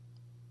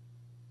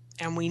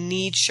 And we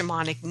need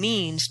shamanic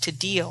means to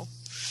deal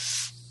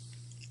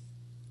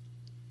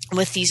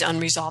with these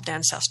unresolved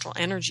ancestral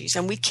energies.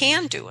 And we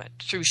can do it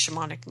through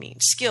shamanic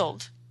means,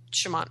 skilled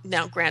shaman.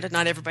 Now, granted,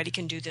 not everybody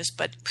can do this,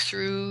 but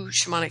through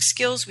shamanic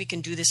skills, we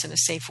can do this in a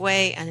safe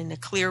way and in a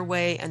clear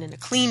way and in a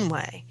clean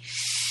way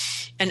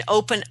and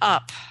open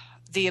up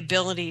the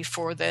ability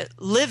for the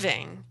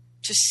living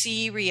to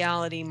see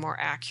reality more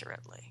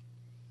accurately.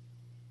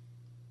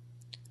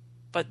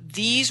 But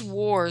these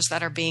wars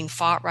that are being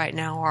fought right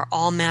now are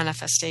all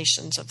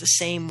manifestations of the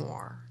same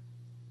war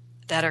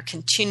that are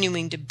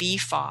continuing to be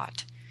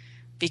fought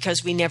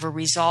because we never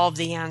resolved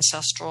the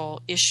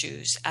ancestral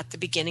issues at the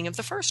beginning of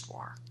the first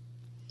war.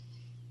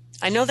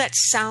 I know that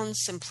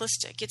sounds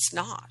simplistic. It's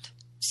not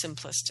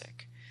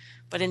simplistic.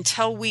 But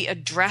until we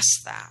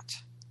address that,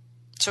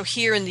 so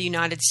here in the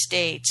United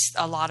States,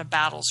 a lot of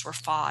battles were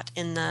fought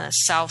in the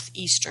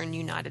southeastern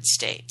United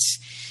States.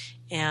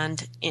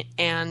 And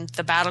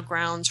the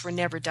battlegrounds were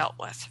never dealt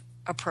with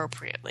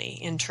appropriately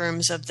in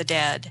terms of the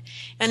dead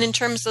and in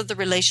terms of the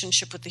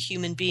relationship with the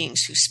human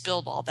beings who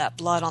spilled all that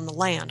blood on the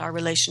land. Our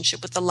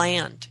relationship with the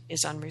land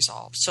is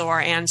unresolved. So our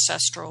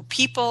ancestral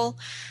people,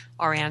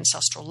 our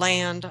ancestral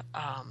land,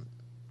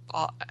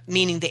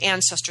 meaning the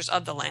ancestors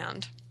of the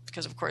land,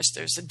 because of course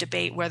there's a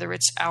debate whether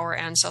it's our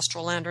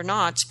ancestral land or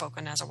not,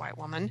 spoken as a white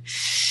woman.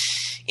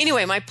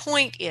 Anyway, my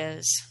point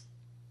is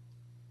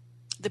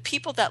the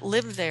people that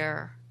live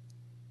there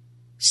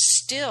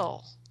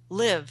still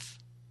live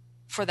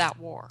for that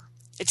war.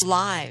 It's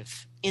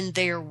live in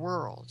their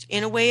world.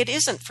 In a way it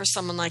isn't for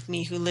someone like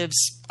me who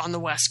lives on the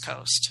West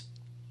Coast.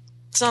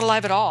 It's not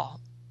alive at all.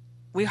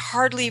 We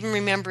hardly even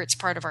remember it's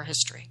part of our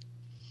history.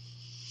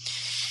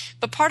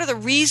 But part of the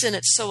reason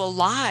it's so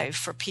alive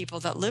for people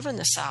that live in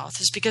the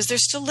South is because they're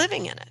still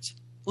living in it,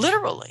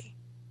 literally,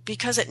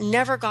 because it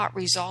never got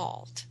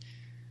resolved.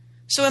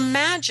 So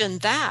imagine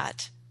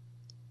that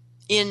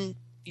in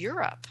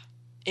Europe.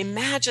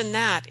 Imagine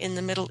that in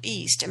the Middle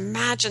East.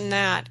 Imagine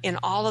that in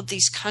all of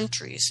these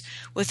countries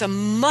with a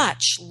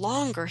much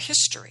longer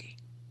history.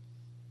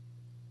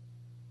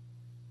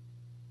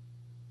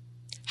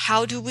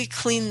 How do we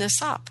clean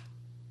this up?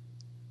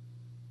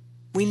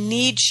 We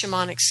need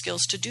shamanic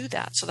skills to do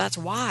that. So that's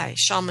why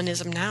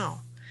shamanism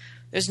now.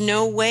 There's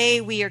no way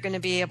we are going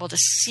to be able to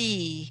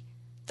see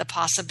the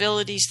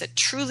possibilities that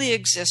truly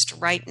exist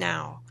right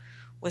now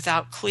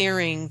without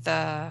clearing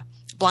the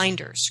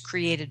blinders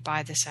created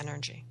by this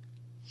energy.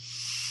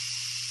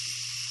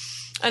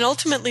 And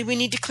ultimately, we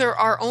need to clear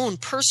our own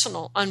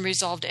personal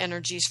unresolved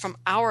energies from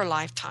our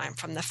lifetime,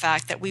 from the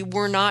fact that we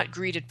were not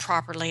greeted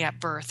properly at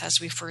birth as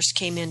we first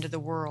came into the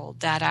world,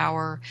 that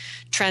our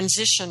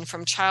transition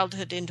from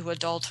childhood into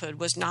adulthood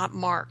was not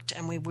marked,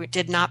 and we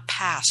did not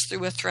pass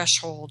through a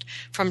threshold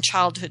from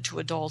childhood to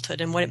adulthood.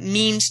 And what it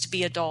means to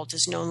be adult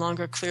is no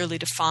longer clearly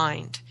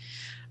defined,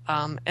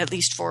 at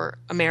least for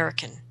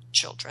American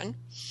children.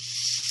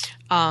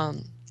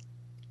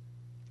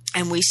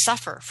 And we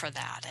suffer for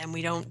that, and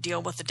we don't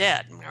deal with the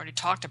dead. And we already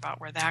talked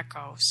about where that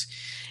goes.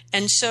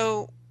 And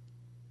so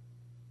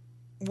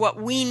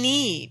what we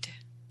need,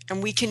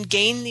 and we can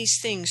gain these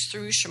things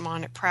through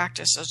shamanic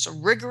practice, is a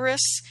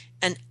rigorous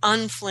and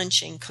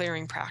unflinching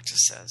clearing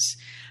practices.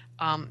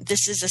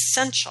 This is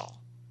essential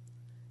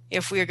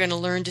if we are going to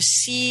learn to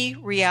see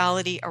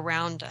reality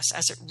around us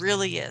as it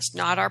really is,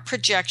 not our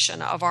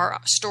projection of our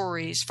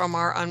stories from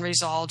our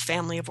unresolved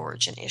family of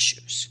origin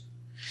issues,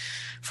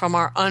 from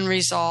our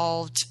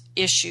unresolved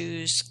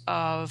issues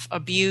of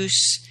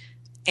abuse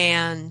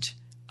and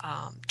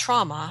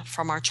trauma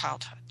from our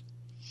childhood.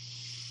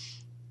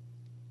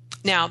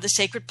 Now, the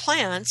sacred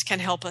plants can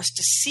help us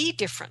to see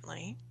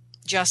differently,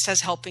 just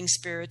as helping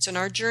spirits and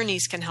our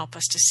journeys can help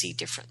us to see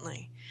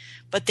differently.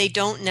 But they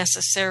don't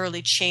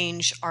necessarily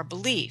change our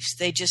beliefs.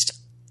 They just,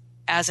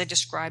 as I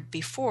described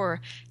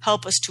before,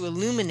 help us to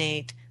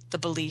illuminate the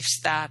beliefs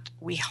that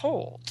we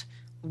hold.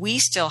 We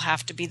still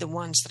have to be the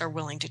ones that are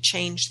willing to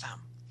change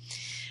them.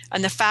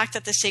 And the fact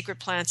that the sacred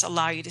plants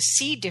allow you to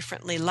see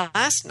differently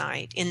last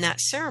night in that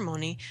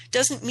ceremony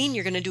doesn't mean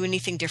you're going to do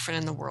anything different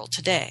in the world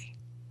today.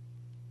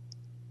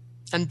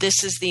 And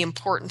this is the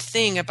important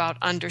thing about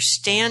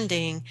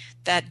understanding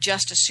that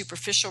just a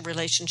superficial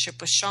relationship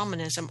with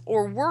shamanism,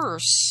 or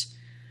worse,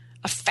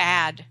 a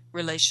fad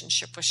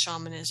relationship with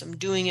shamanism,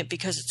 doing it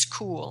because it's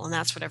cool and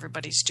that's what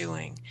everybody's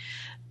doing,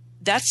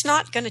 that's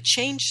not going to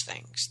change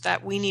things.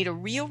 That we need a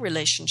real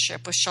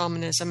relationship with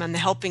shamanism and the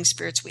helping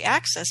spirits we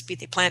access, be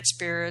they plant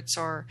spirits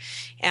or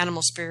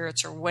animal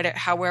spirits or whatever,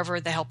 however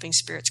the helping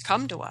spirits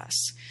come to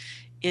us,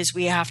 is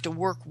we have to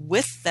work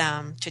with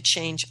them to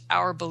change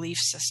our belief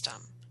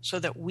system so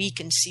that we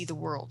can see the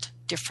world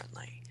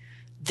differently.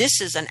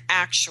 This is an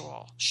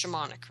actual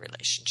shamanic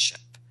relationship.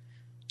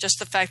 Just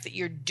the fact that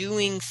you're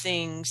doing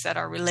things that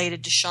are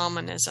related to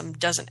shamanism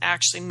doesn't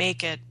actually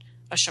make it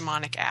a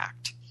shamanic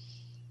act.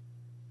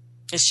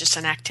 It's just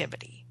an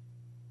activity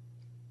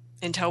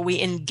until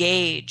we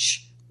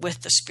engage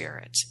with the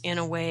spirits in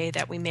a way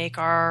that we make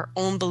our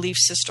own belief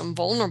system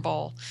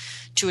vulnerable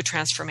to a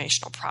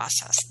transformational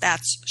process.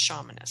 That's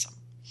shamanism.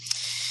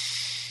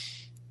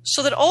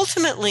 So that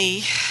ultimately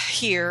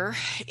here,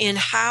 in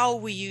how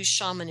we use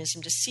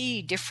shamanism to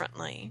see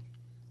differently,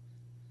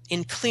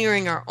 in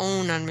clearing our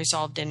own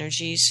unresolved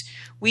energies,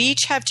 we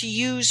each have to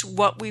use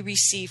what we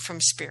receive from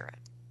spirit,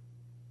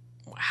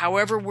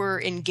 however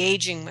we're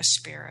engaging with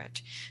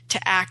spirit, to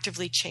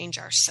actively change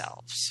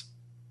ourselves,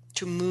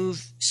 to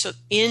move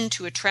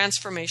into a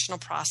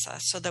transformational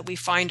process so that we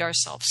find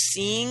ourselves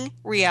seeing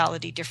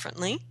reality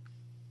differently,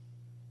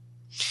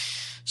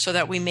 so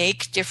that we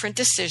make different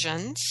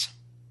decisions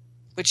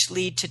which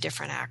lead to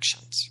different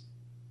actions.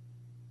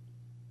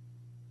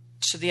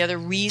 So the other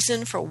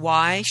reason for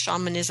why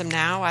shamanism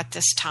now at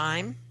this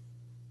time,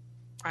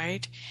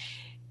 right,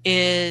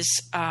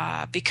 is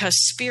because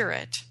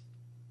spirit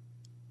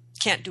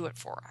can't do it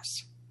for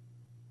us.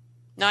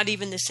 Not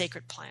even the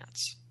sacred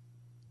plants.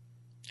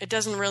 It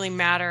doesn't really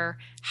matter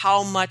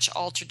how much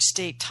altered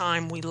state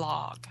time we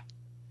log.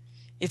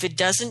 If it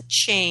doesn't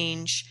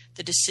change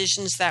the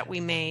decisions that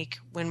we make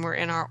when we're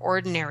in our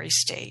ordinary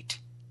state,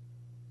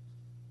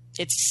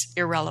 it's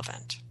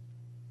irrelevant,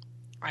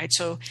 right?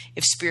 So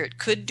if spirit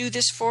could do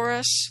this for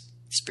us,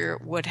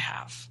 spirit would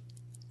have.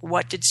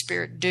 What did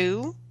spirit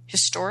do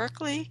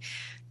historically?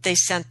 They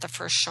sent the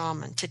first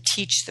shaman to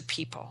teach the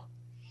people.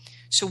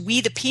 So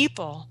we, the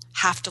people,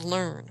 have to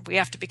learn. We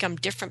have to become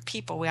different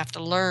people. We have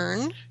to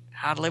learn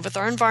how to live with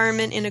our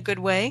environment in a good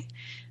way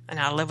and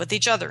how to live with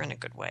each other in a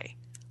good way.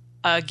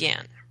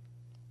 Again,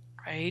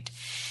 right?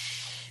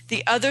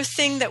 The other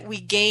thing that we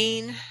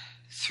gain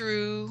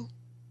through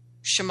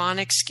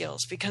shamanic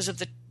skills, because of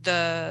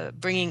the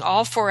bringing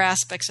all four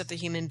aspects of the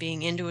human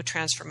being into a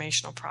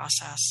transformational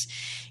process,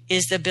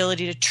 is the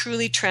ability to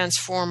truly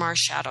transform our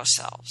shadow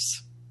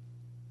selves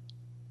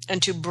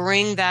and to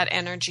bring that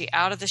energy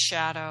out of the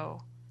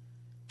shadow,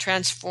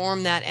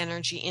 transform that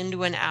energy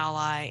into an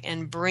ally,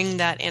 and bring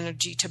that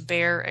energy to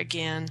bear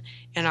again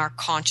in our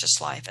conscious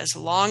life. As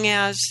long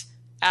as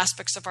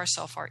aspects of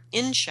ourself are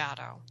in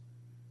shadow,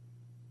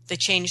 they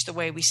change the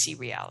way we see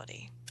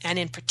reality. And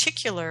in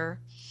particular,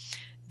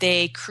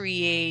 they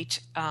create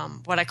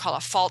what I call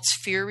a false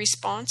fear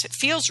response. It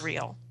feels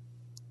real.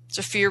 It's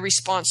a fear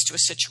response to a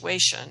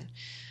situation,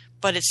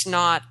 but it's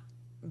not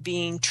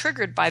being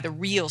triggered by the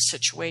real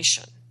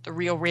situation, the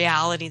real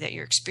reality that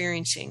you're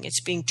experiencing. It's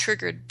being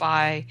triggered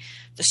by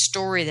the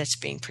story that's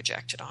being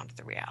projected onto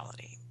the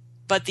reality.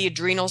 But the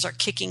adrenals are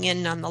kicking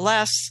in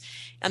nonetheless,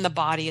 and the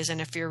body is in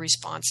a fear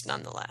response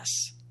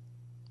nonetheless.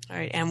 All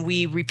right, and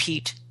we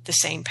repeat the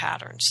same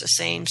patterns, the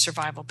same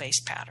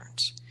survival-based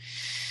patterns.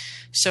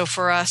 So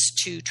for us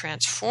to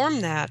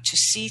transform that, to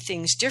see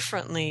things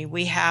differently,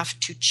 we have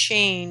to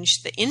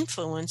change the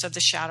influence of the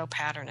shadow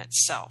pattern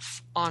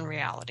itself on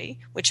reality,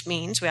 which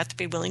means we have to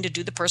be willing to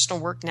do the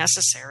personal work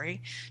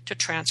necessary to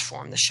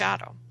transform the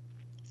shadow.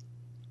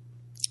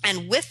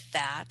 And with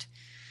that,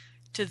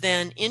 to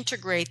then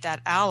integrate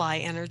that ally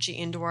energy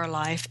into our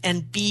life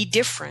and be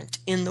different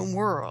in the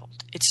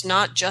world. It's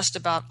not just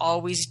about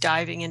always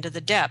diving into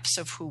the depths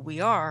of who we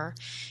are.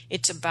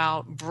 It's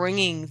about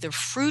bringing the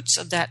fruits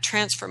of that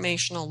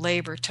transformational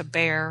labor to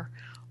bear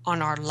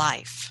on our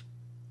life,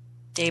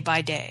 day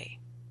by day.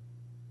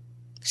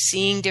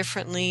 Seeing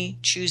differently,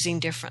 choosing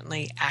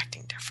differently,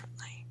 acting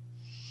differently.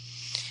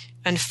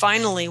 And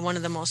finally, one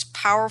of the most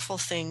powerful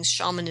things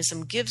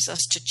shamanism gives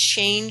us to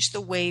change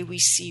the way we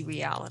see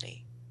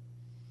reality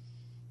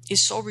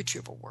is soul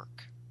retrieval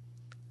work.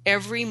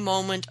 Every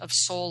moment of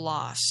soul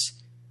loss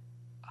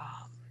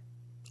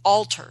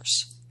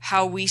alters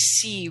how we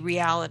see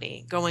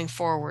reality going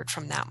forward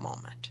from that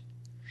moment.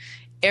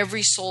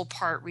 Every soul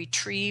part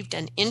retrieved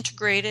and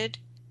integrated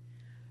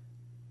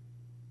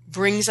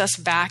brings us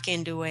back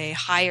into a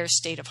higher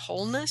state of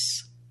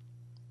wholeness,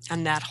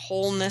 and that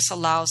wholeness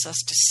allows us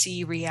to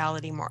see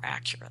reality more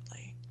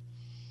accurately.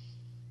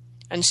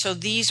 And so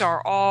these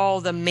are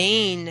all the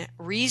main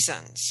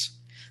reasons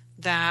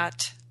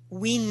that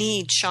we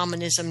need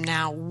shamanism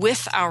now,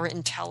 with our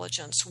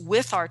intelligence,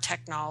 with our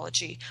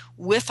technology,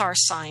 with our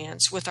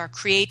science, with our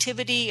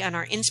creativity and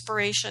our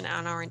inspiration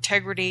and our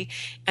integrity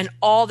and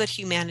all that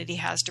humanity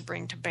has to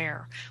bring to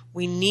bear.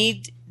 We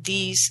need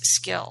these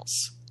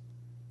skills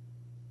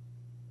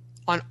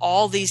on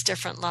all these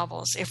different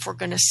levels if we're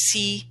going to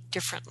see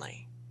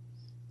differently.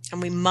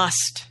 And we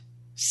must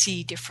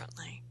see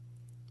differently.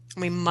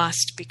 We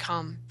must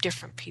become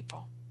different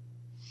people.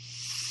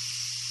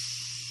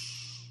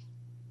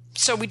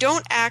 So we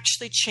don't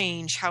actually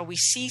change how we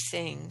see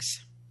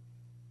things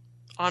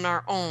on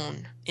our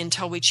own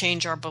until we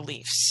change our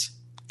beliefs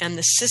and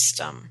the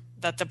system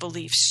that the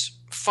beliefs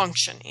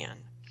function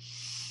in,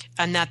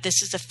 and that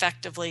this is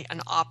effectively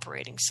an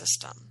operating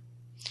system.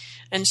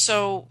 And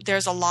so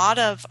there's a lot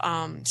of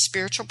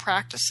spiritual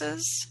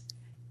practices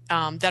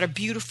that are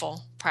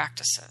beautiful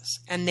practices,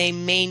 and they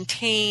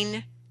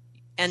maintain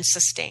and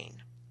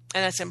sustain.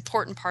 And that's an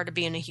important part of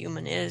being a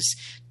human, is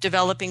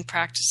developing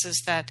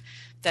practices that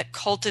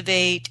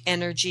cultivate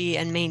energy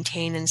and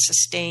maintain and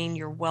sustain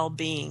your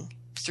well-being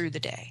through the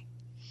day.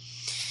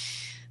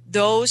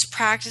 Those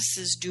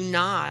practices do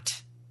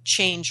not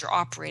change your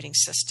operating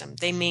system.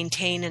 They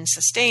maintain and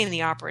sustain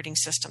the operating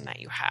system that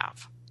you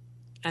have.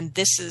 And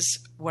this is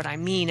what I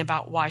mean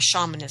about why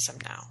shamanism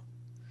now.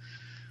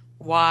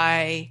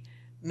 Why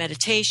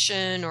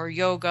meditation or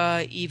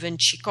yoga, even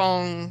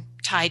Qigong,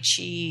 Tai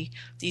Chi,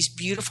 these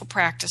beautiful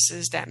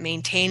practices that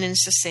maintain and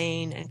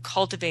sustain and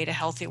cultivate a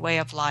healthy way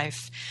of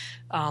life,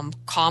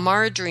 calm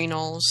our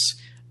adrenals,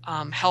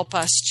 help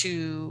us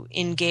to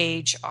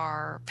engage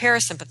our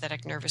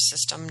parasympathetic nervous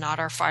system, not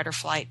our fight or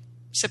flight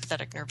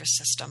sympathetic nervous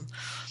system.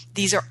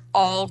 These are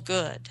all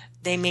good.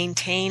 They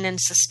maintain and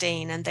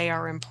sustain, and they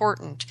are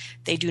important.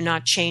 They do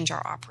not change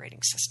our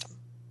operating system.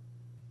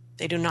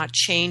 They do not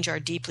change our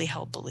deeply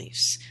held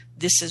beliefs.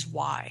 This is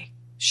why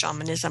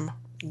shamanism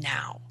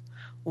now.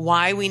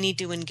 Why we need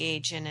to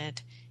engage in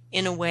it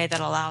in a way that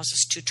allows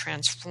us to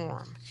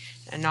transform,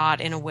 and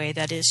not in a way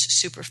that is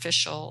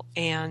superficial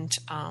and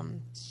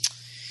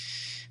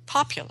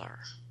popular.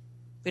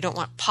 We don't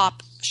want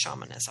pop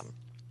shamanism.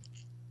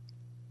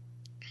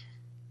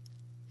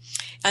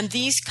 And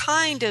these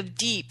kind of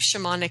deep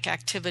shamanic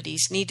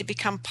activities need to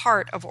become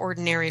part of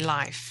ordinary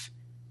life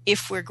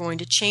if we're going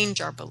to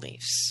change our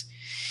beliefs.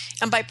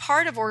 And by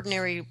part of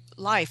ordinary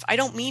life, I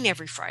don't mean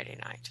every Friday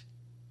night,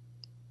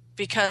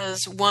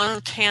 because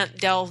one can't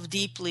delve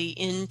deeply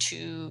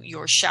into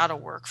your shadow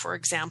work, for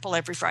example,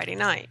 every Friday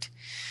night.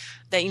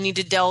 That you need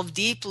to delve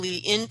deeply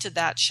into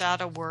that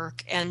shadow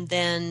work and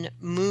then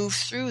move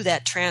through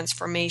that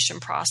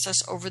transformation process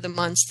over the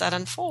months that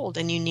unfold.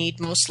 And you need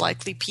most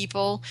likely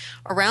people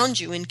around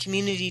you in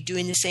community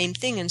doing the same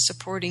thing and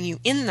supporting you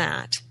in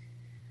that.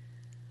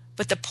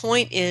 But the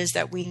point is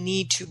that we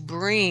need to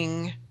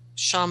bring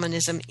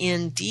shamanism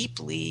in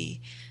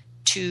deeply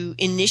to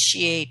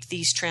initiate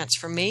these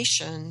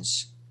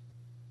transformations.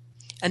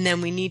 And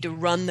then we need to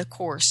run the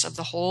course of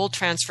the whole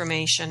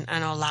transformation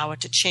and allow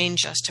it to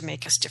change us, to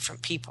make us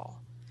different people,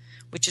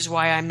 which is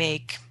why I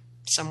make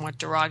somewhat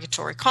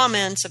derogatory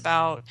comments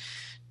about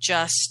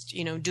just,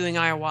 doing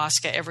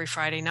ayahuasca every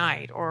Friday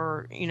night,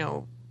 or,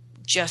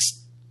 just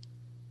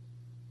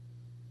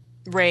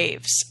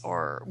raves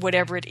or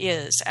whatever it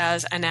is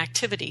as an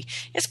activity.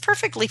 It's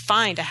perfectly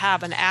fine to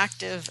have an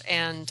active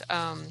and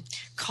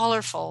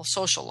colorful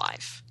social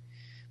life,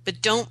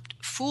 but don't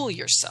fool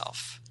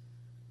yourself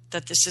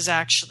that this is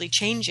actually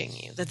changing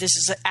you, that this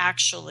is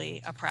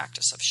actually a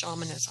practice of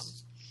shamanism.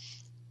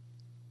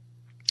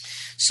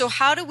 So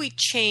how do we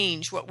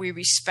change what we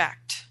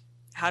respect?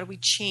 How do we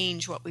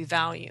change what we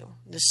value?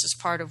 This is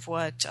part of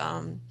what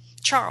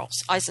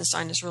Charles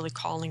Eisenstein is really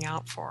calling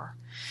out for.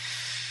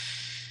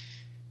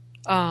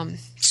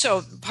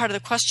 So part of the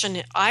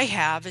question I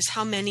have is,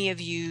 how many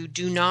of you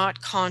do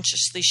not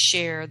consciously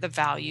share the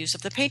values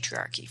of the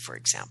patriarchy, for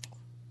example?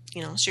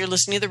 So you're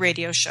listening to the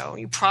radio show.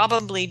 You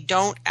probably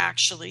don't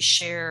actually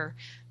share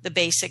the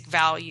basic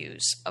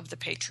values of the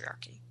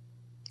patriarchy,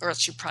 or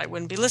else you probably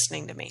wouldn't be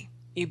listening to me.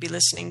 You'd be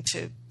listening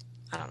to,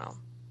 I don't know,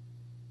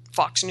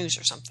 Fox News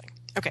or something.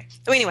 Okay.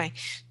 So anyway,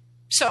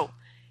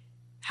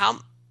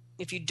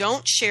 if you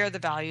don't share the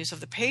values of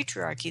the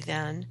patriarchy,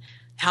 then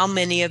how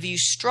many of you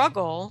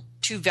struggle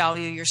to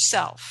value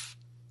yourself?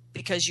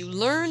 Because you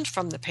learned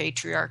from the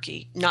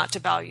patriarchy not to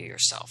value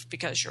yourself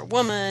because you're a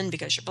woman,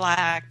 because you're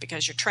black,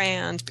 because you're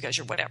trans, because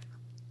you're whatever.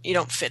 You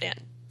don't fit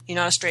in. You're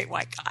not a straight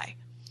white guy.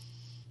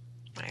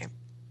 Right?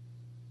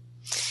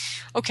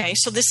 Okay,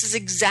 so this is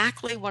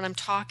exactly what I'm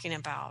talking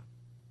about.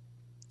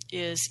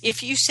 Is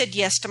if you said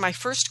yes to my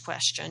first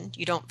question,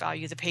 you don't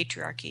value the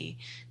patriarchy,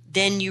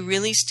 then you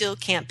really still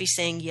can't be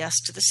saying yes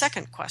to the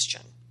second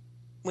question,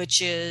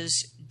 which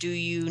is, do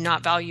you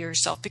not value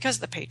yourself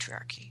because of the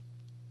patriarchy?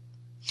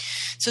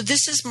 So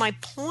this is my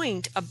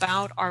point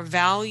about our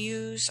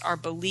values, our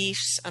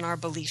beliefs, and our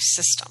belief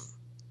system.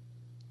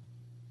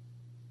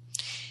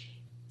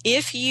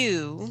 If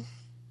you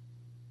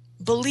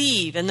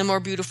believe in the more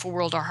beautiful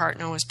world our heart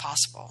knows is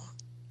possible,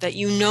 that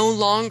you no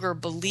longer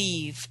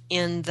believe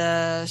in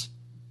the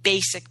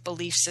basic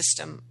belief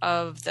system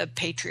of the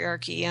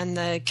patriarchy and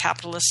the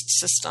capitalist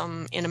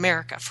system in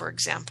America, for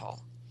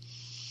example,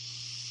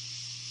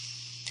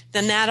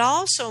 then that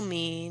also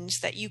means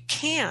that you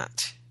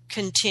can't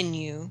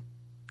continue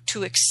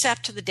to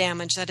accept the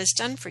damage that is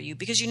done for you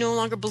because you no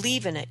longer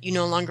believe in it, you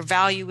no longer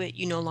value it,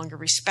 you no longer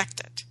respect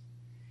it.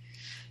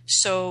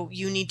 So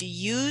you need to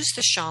use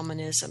the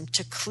shamanism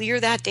to clear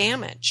that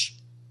damage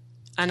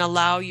and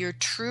allow your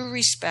true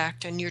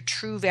respect and your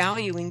true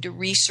valuing to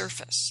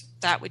resurface,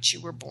 that which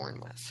you were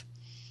born with,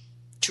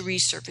 to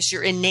resurface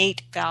your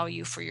innate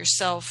value for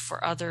yourself,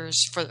 for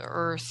others, for the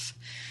earth,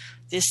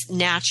 this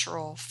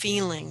natural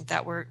feeling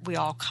that we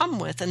all come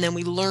with, and then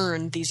we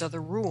learn these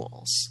other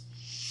rules.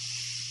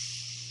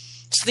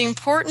 So the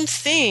important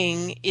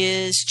thing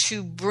is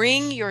to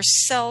bring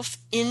yourself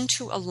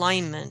into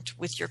alignment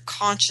with your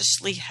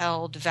consciously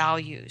held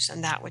values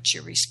and that which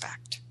you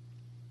respect.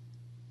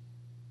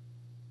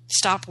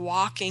 Stop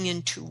walking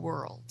in two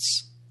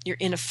worlds. You're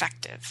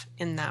ineffective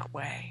in that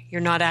way.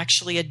 You're not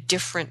actually a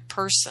different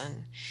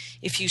person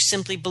if you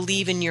simply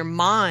believe in your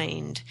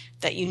mind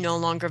that you no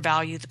longer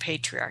value the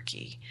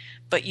patriarchy,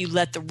 but you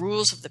let the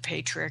rules of the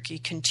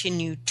patriarchy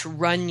continue to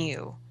run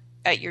you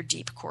at your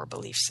deep core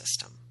belief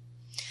system.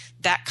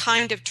 That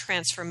kind of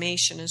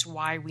transformation is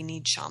why we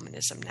need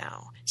shamanism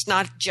now. It's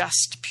not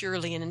just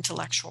purely an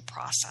intellectual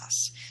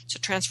process. It's a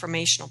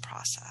transformational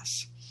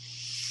process.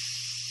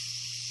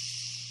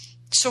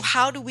 So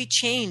how do we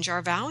change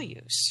our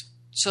values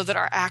so that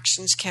our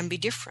actions can be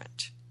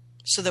different,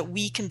 so that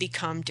we can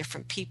become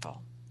different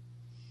people?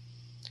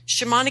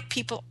 Shamanic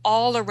people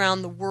all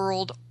around the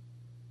world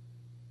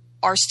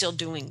are still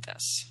doing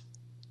this.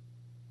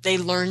 They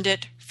learned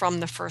it from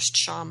the first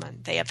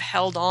shaman. They have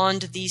held on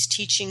to these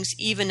teachings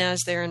even as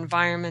their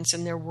environments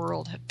and their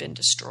world have been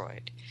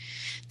destroyed.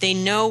 They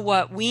know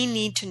what we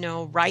need to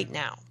know right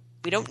now.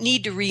 We don't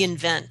need to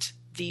reinvent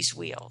these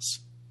wheels.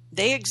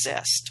 They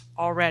exist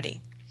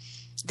already.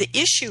 The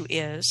issue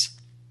is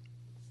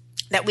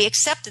that we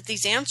accept that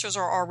these answers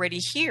are already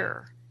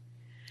here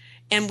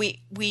and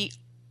we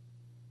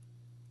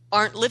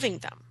aren't living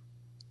them,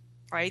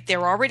 right?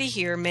 They're already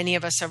here. Many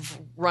of us have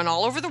run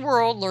all over the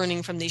world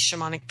learning from these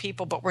shamanic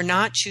people, but we're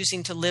not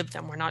choosing to live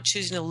them. We're not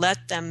choosing to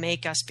let them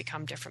make us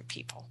become different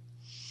people.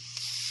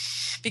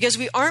 Because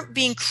we aren't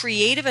being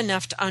creative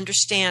enough to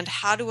understand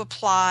how to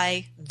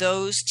apply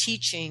those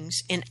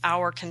teachings in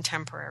our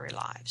contemporary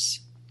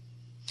lives.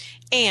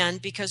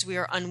 And because we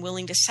are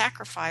unwilling to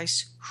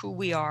sacrifice who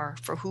we are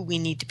for who we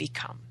need to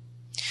become.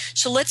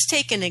 So let's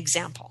take an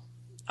example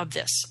of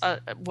this,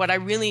 what I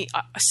really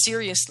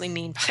seriously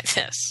mean by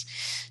this.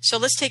 So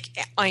let's take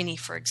Aini,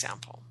 for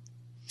example.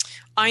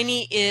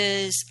 Aini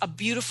is a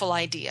beautiful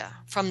idea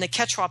from the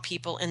Quechua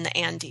people in the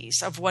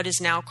Andes of what is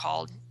now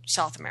called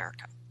South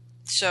America.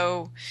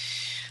 So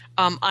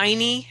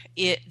Aini,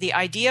 the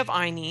idea of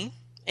Aini,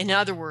 in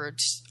other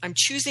words, I'm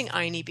choosing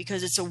Aini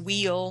because it's a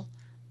wheel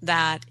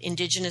that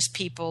indigenous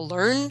people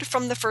learned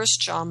from the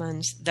first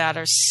shamans that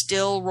are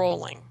still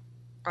rolling,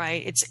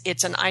 right?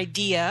 It's an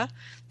idea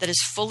that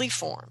is fully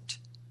formed.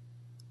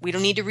 We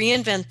don't need to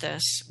reinvent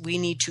this. We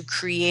need to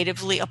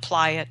creatively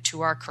apply it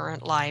to our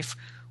current life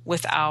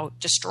without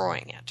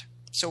destroying it.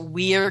 So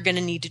we are going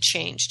to need to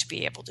change to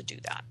be able to do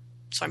that.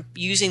 So I'm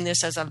using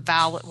this as a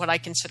valid, what I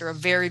consider a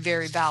very,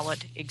 very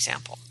valid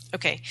example.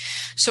 Okay,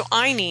 so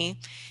Aini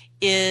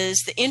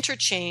is the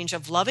interchange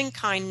of loving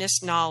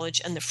kindness,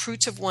 knowledge, and the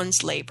fruits of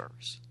one's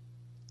labors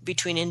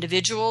between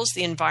individuals,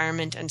 the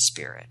environment, and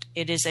spirit.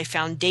 It is a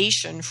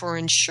foundation for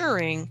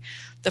ensuring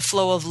the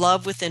flow of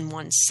love within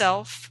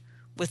oneself,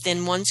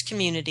 within one's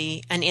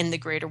community, and in the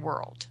greater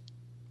world.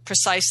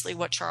 Precisely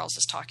what Charles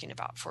is talking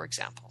about, for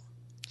example.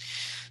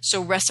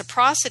 So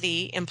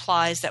reciprocity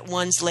implies that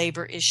one's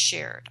labor is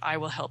shared. I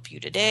will help you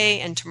today,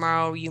 and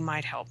tomorrow you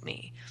might help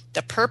me.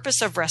 The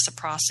purpose of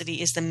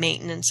reciprocity is the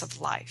maintenance of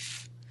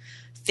life.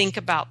 Think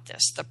about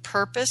this. The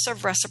purpose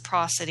of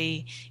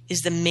reciprocity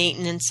is the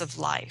maintenance of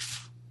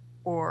life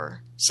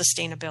or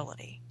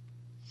sustainability.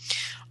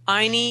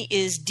 Aini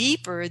is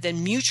deeper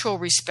than mutual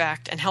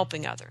respect and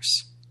helping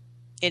others.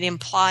 It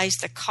implies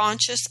the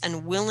conscious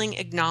and willing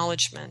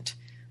acknowledgement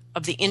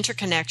of the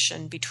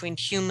interconnection between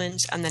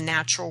humans and the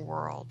natural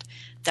world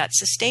that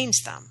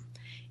sustains them,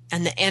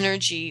 and the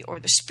energy or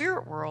the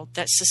spirit world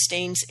that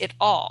sustains it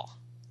all,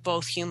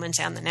 both humans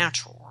and the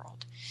natural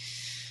world.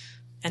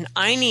 And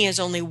Aini is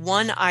only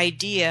one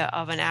idea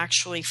of an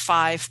actually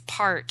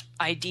 5-part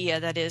idea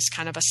that is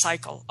kind of a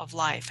cycle of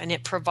life. And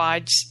it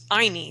provides,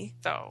 Aini,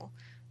 though,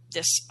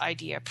 this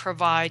idea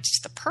provides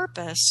the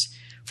purpose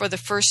for the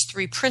first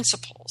 3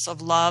 principles of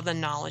love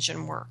and knowledge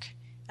and work.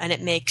 And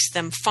it makes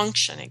them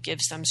function. It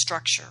gives them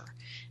structure.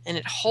 And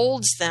it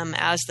holds them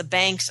as the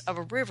banks of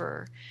a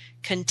river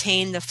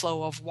contain the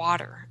flow of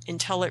water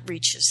until it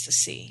reaches the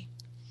sea.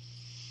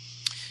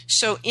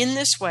 So in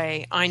this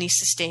way, Aini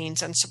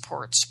sustains and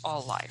supports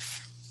all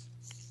life.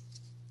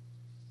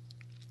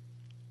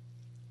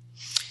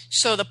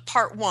 So the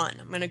part 1,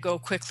 I'm going to go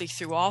quickly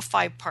through all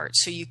 5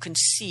 parts so you can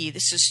see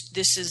this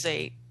is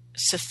a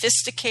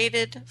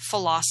sophisticated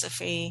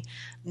philosophy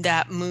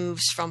that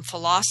moves from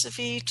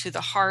philosophy to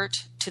the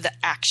heart to the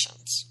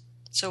actions.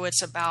 So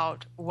it's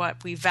about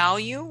what we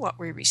value, what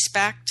we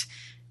respect,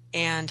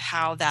 and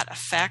how that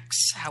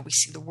affects how we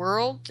see the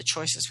world, the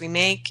choices we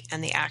make,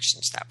 and the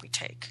actions that we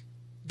take.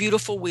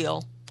 Beautiful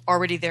wheel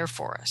already there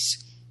for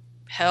us,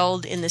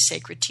 held in the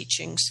sacred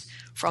teachings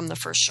from the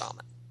first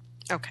shaman.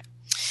 Okay.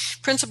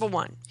 Principle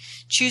 1,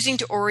 choosing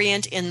to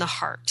orient in the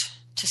heart,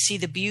 to see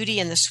the beauty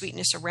and the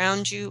sweetness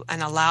around you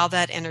and allow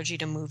that energy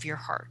to move your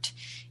heart.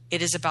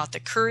 It is about the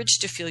courage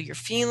to feel your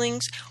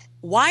feelings.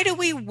 Why do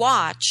we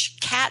watch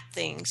cat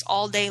things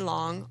all day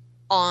long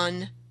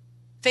on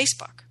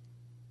Facebook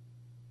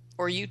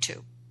or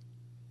YouTube,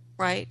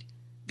 right?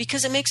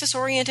 Because it makes us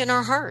orient in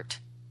our heart.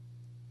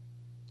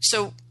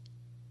 So,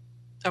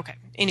 okay,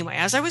 anyway,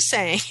 as I was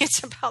saying,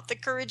 it's about the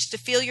courage to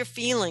feel your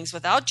feelings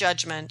without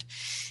judgment,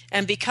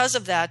 and because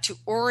of that, to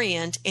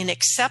orient in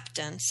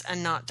acceptance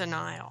and not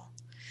denial.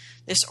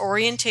 This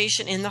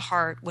orientation in the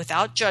heart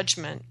without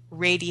judgment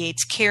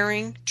radiates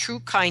caring, true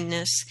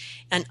kindness,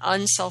 and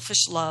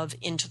unselfish love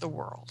into the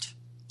world.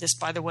 This,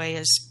 by the way,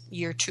 is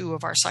year 2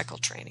 of our cycle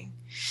training.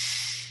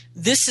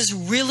 This is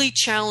really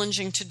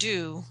challenging to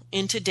do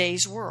in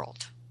today's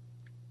world,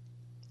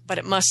 but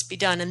it must be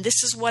done. And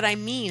this is what I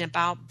mean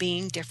about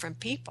being different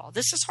people.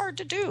 This is hard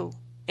to do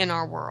in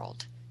our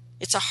world.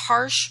 It's a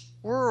harsh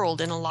world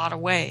in a lot of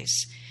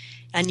ways,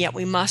 and yet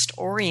we must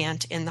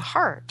orient in the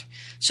heart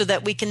so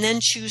that we can then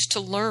choose to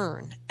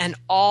learn, and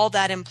all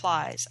that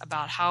implies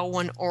about how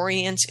one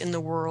orients in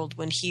the world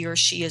when he or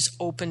she is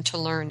open to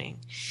learning.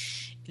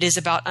 It is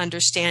about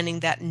understanding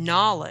that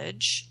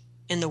knowledge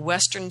in the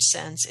Western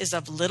sense is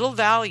of little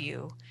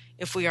value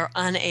if we are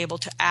unable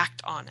to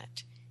act on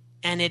it,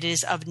 and it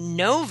is of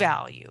no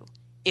value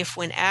if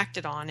when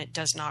acted on it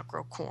does not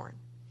grow corn.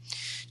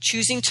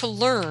 Choosing to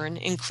learn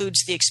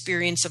includes the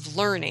experience of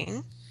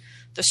learning,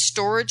 the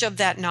storage of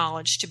that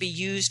knowledge to be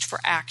used for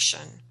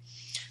action,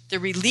 the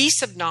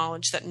release of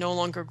knowledge that no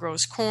longer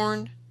grows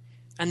corn,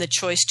 and the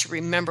choice to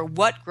remember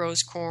what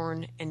grows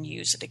corn and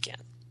use it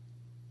again.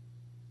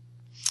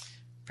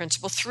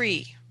 Principle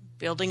 3,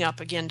 building up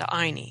again to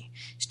Aini,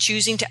 is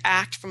choosing to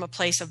act from a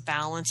place of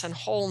balance and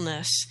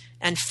wholeness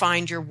and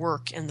find your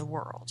work in the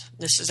world.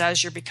 This is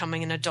as you're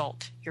becoming an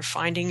adult. You're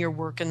finding your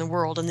work in the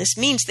world, and this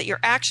means that your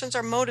actions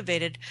are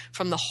motivated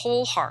from the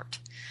whole heart.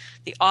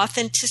 The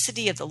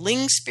authenticity of the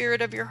Ling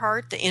spirit of your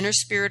heart, the inner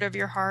spirit of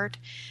your heart,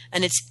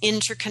 and its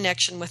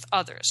interconnection with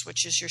others,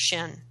 which is your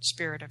Shen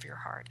spirit of your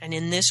heart. And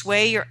in this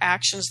way, your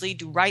actions lead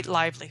to right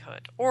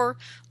livelihood or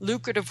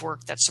lucrative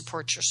work that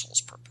supports your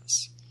soul's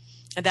purpose.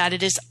 And that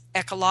it is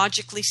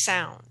ecologically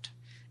sound,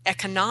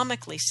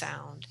 economically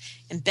sound,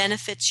 and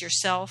benefits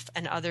yourself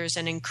and others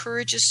and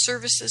encourages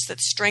services that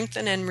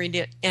strengthen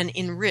and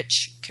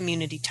enrich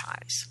community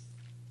ties.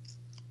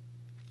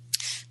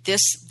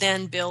 This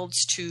then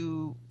builds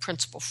to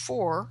principle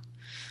 4,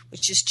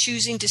 which is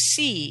choosing to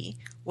see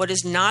what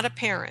is not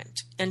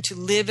apparent and to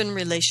live in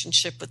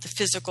relationship with the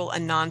physical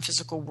and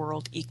non-physical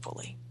world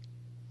equally.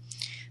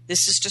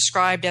 This is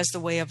described as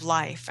the way of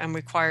life and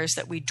requires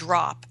that we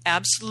drop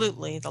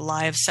absolutely the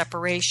lie of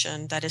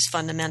separation that is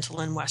fundamental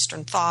in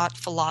Western thought,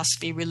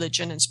 philosophy,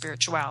 religion, and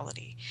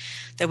spirituality.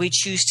 That we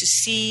choose to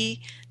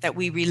see that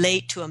we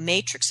relate to a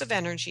matrix of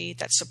energy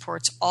that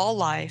supports all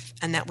life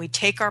and that we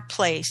take our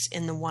place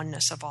in the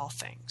oneness of all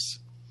things.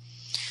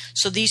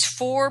 So these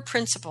 4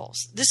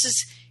 principles, this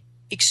is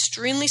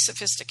extremely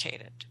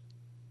sophisticated,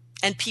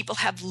 and people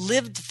have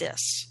lived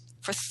this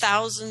for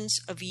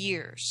thousands of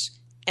years,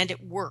 and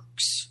it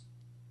works.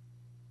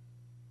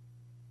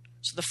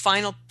 So the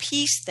final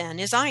piece then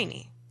is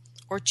Aini,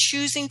 or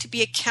choosing to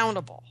be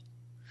accountable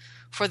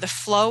for the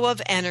flow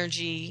of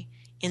energy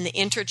in the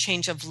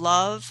interchange of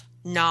love,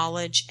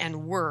 knowledge,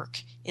 and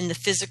work in the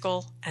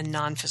physical and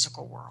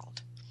non-physical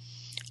world.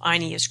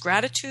 Aini is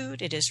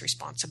gratitude, it is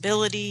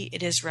responsibility,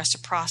 it is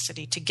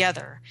reciprocity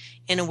together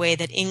in a way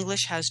that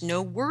English has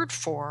no word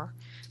for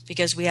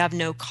because we have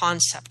no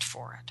concept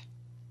for it.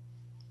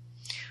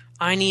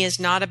 Aini is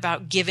not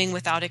about giving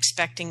without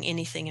expecting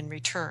anything in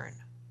return.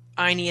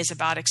 Aini is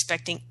about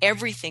expecting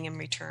everything in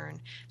return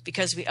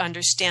because we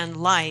understand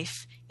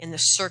life in the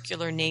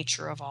circular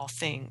nature of all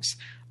things.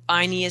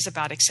 Aini is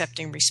about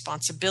accepting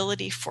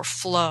responsibility for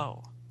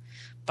flow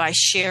by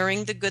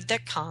sharing the good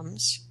that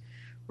comes,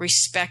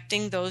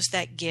 respecting those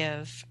that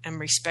give, and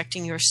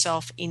respecting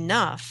yourself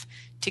enough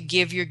to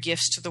give your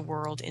gifts to the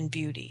world in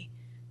beauty,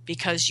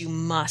 because you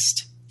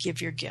must give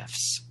your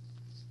gifts.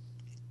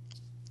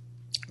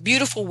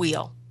 Beautiful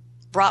wheel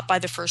brought by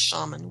the first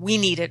shaman. We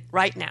need it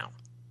right now.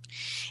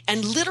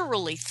 And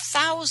literally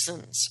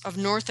thousands of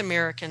North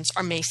Americans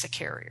are Mesa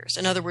carriers.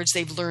 In other words,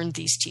 they've learned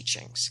these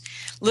teachings.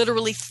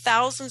 Literally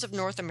thousands of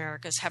North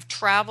Americans have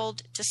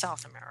traveled to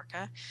South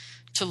America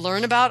to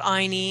learn about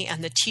Ayni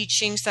and the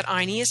teachings that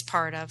Ayni is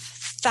part of.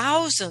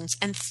 Thousands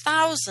and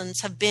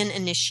thousands have been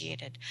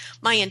initiated.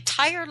 My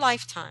entire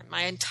lifetime,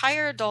 my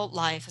entire adult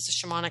life as a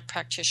shamanic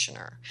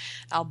practitioner,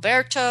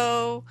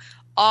 Alberto,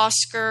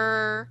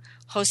 Oscar,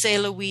 Jose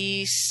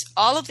Luis,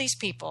 all of these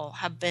people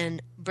have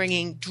been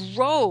bringing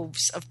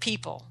droves of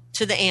people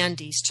to the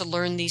Andes to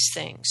learn these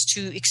things,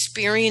 to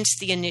experience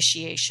the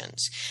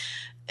initiations.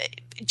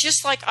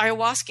 Just like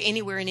ayahuasca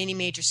anywhere in any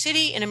major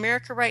city, in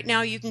America right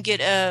now, you can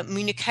get a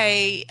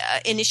Munique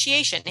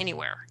initiation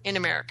anywhere in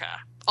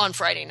America on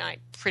Friday night,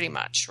 pretty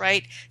much,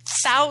 right?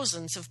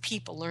 Thousands of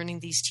people learning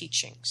these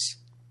teachings.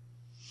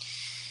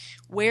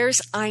 Where's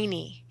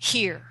Ayni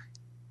here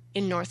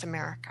in North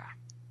America?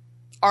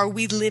 Are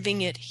we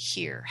living it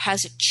here?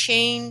 Has it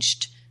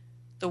changed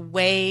the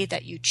way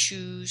that you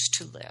choose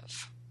to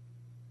live?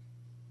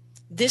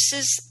 This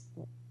is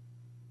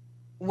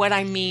what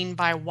I mean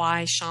by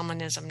why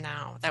shamanism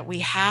now, that we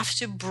have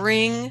to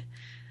bring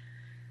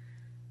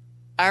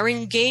our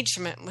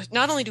engagement with,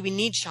 not only do we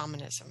need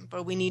shamanism,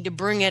 but we need to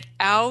bring it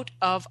out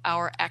of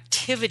our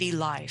activity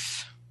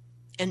life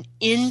and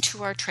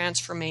into our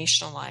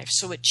transformational life.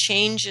 So it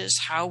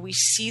changes how we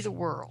see the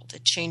world.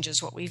 It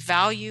changes what we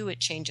value. It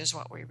changes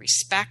what we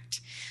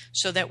respect,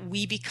 so that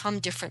we become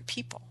different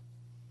people.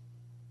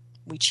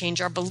 We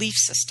change our belief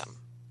system.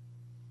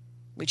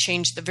 We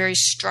change the very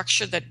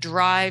structure that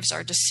drives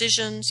our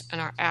decisions and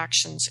our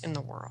actions in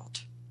the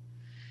world.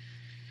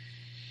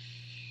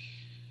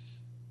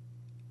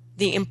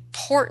 The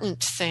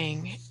important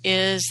thing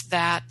is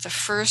that the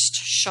first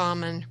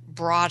shaman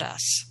brought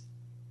us,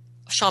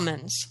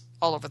 shamans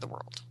all over the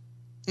world,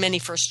 many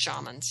first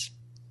shamans,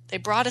 they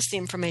brought us the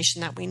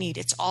information that we need.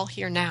 It's all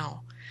here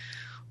now.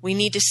 We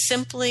need to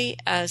simply,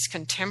 as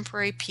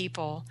contemporary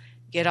people,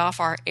 get off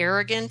our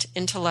arrogant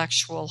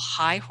intellectual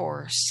high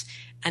horse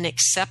and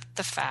accept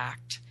the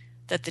fact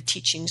that the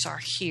teachings are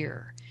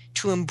here,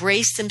 to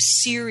embrace them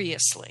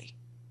seriously,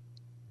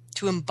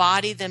 to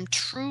embody them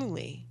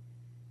truly,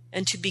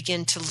 and to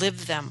begin to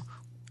live them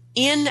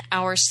in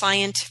our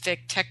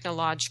scientific,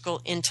 technological,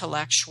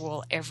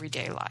 intellectual,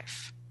 everyday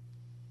life.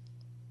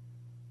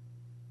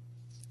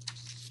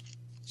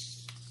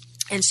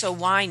 And so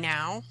why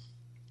now?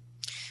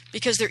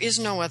 Because there is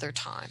no other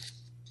time.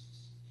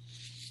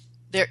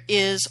 There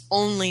is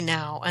only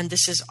now, and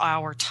this is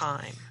our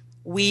time.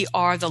 We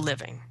are the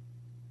living.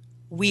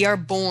 We are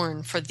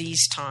born for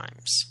these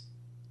times.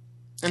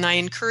 And I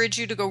encourage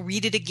you to go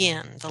read it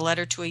again, The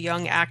Letter to a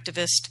Young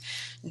Activist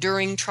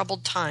During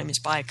Troubled Times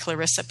by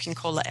Clarissa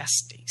Pinkola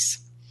Estes.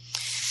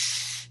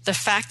 The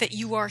fact that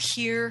you are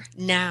here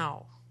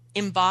now,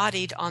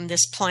 embodied on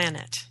this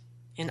planet,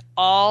 in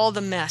all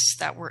the mess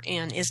that we're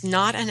in, is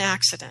not an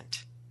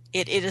accident.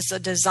 It is a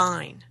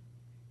design.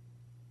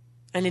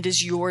 And it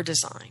is your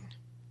design.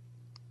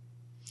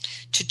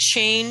 To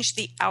change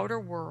the outer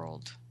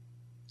world,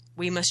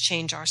 we must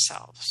change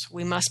ourselves.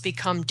 We must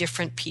become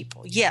different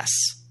people. Yes,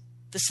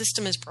 the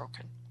system is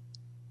broken.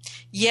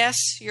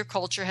 Yes, your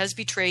culture has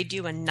betrayed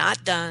you and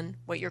not done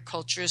what your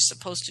culture is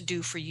supposed to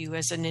do for you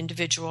as an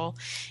individual.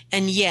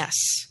 And yes,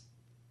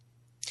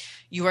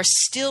 you are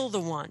still the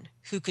one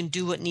who can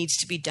do what needs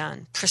to be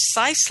done,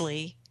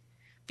 precisely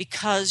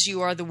because you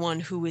are the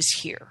one who is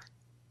here.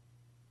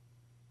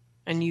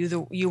 And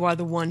you are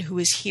the one who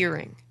is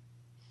hearing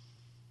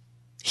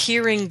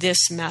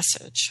this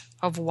message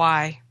of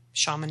why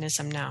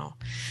shamanism now.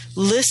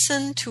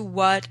 Listen to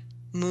what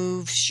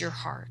moves your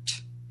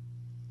heart.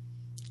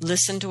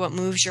 Listen to what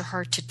moves your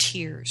heart to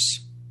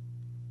tears.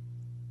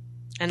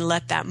 And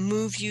let that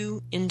move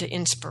you into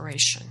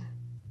inspiration.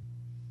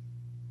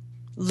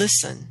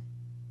 Listen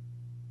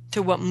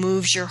to what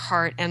moves your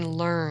heart and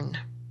learn.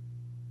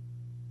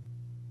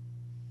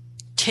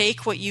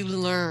 Take what you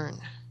learn,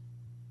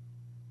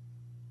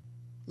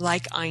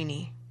 like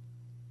Ayni,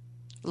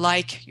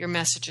 like your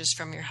messages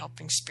from your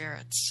helping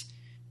spirits.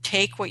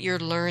 Take what you're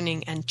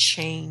learning and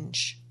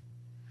change.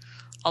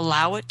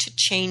 Allow it to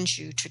change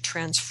you, to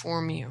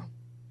transform you.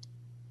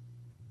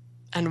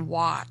 And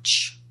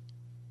watch.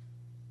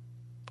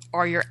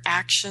 Are your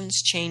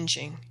actions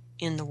changing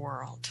in the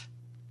world?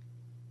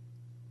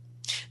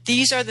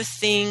 These are the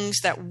things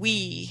that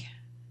we,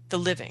 the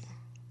living,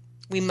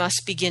 we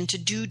must begin to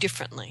do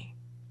differently.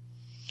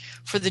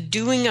 For the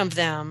doing of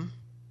them,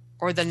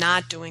 or the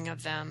not doing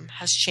of them,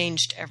 has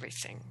changed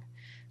everything.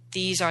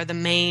 These are the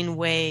main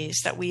ways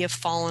that we have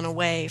fallen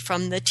away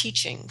from the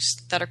teachings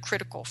that are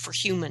critical for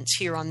humans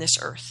here on this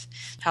earth.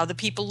 How the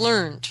people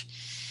learned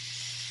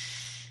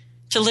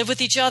to live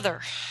with each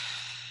other.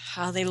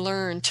 How they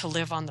learned to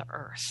live on the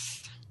earth.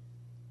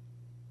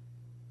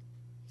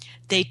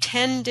 They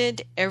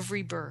tended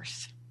every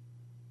birth,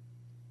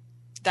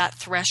 that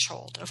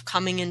threshold of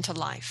coming into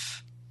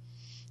life,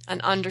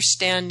 and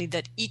understanding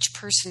that each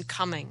person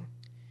coming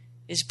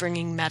is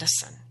bringing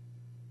medicine,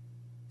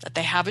 that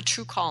they have a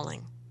true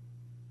calling,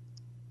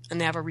 and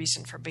they have a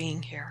reason for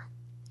being here.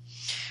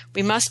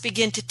 We must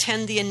begin to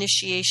tend the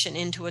initiation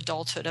into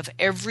adulthood of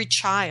every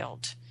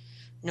child,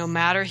 no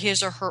matter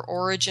his or her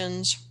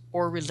origins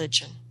or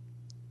religion.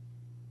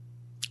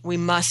 We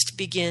must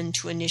begin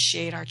to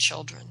initiate our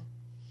children.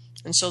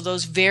 And so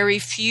those very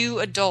few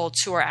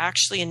adults who are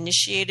actually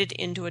initiated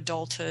into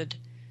adulthood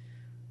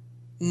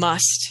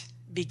must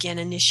begin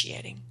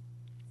initiating.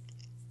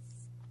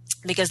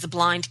 Because the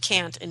blind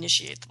can't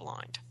initiate the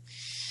blind.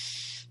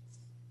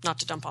 Not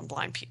to dump on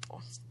blind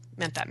people.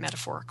 Meant that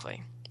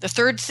metaphorically. The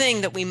third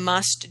thing that we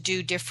must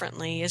do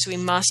differently is we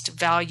must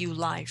value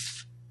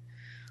life.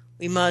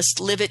 We must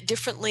live it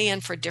differently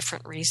and for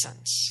different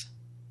reasons.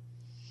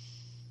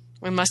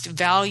 We must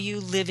value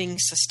living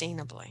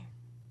sustainably.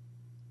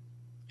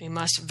 We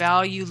must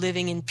value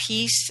living in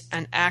peace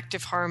and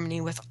active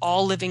harmony with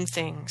all living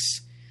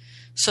things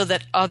so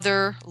that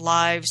other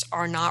lives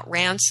are not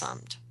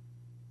ransomed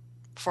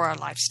for our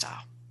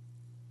lifestyle.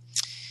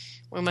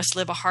 We must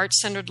live a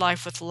heart-centered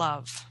life with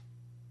love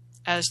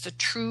as the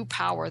true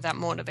power that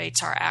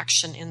motivates our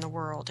action in the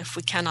world. If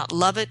we cannot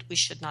love it, we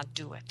should not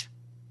do it.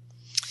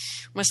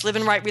 We must live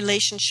in right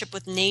relationship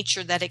with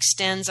nature that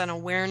extends an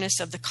awareness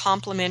of the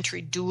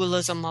complementary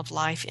dualism of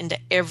life into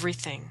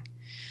everything,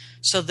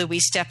 so that we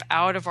step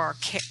out of our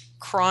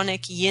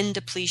chronic yin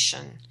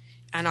depletion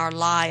and our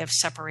lie of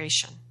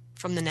separation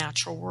from the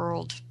natural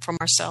world, from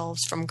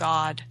ourselves, from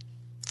God,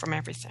 from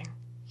everything.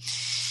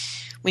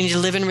 We need to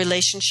live in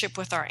relationship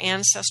with our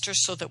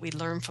ancestors so that we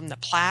learn from the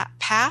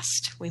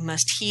past. We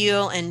must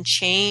heal and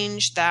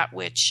change that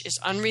which is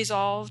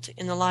unresolved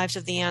in the lives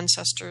of the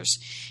ancestors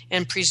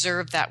and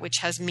preserve that which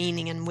has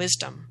meaning and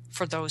wisdom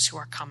for those who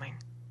are coming.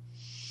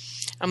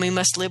 And we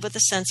must live with a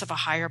sense of a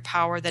higher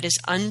power that is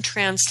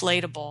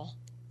untranslatable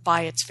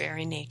by its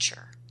very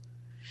nature.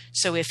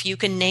 So if you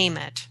can name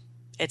it,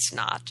 it's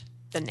not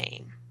the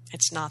name.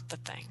 It's not the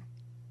thing.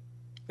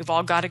 We've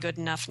all got a good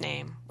enough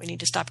name. We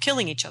need to stop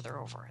killing each other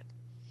over it.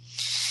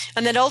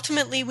 And that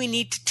ultimately we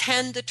need to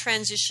tend the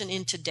transition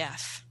into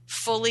death,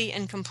 fully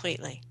and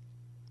completely.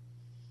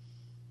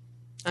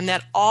 And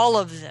that all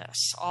of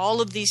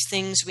these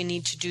things we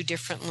need to do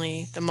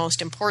differently. The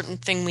most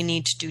important thing we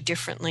need to do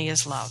differently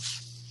is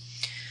love.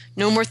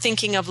 No more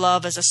thinking of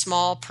love as a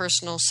small,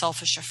 personal,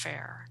 selfish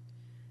affair.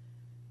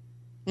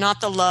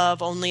 Not the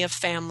love only of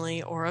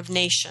family or of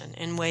nation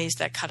in ways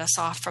that cut us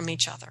off from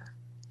each other.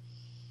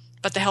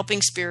 But the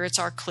helping spirits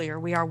are clear.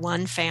 We are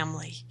one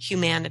family,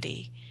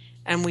 humanity,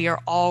 and we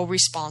are all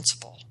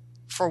responsible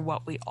for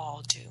what we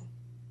all do.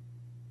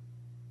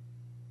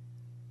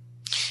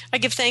 I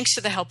give thanks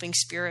to the helping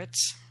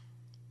spirits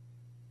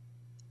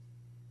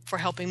for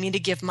helping me to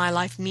give my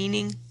life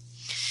meaning.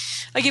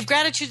 I give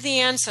gratitude to the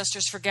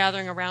ancestors for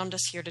gathering around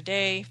us here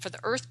today, for the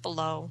earth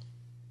below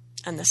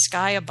and the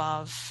sky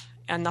above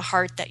and the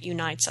heart that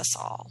unites us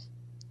all.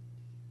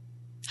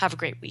 Have a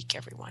great week,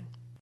 everyone.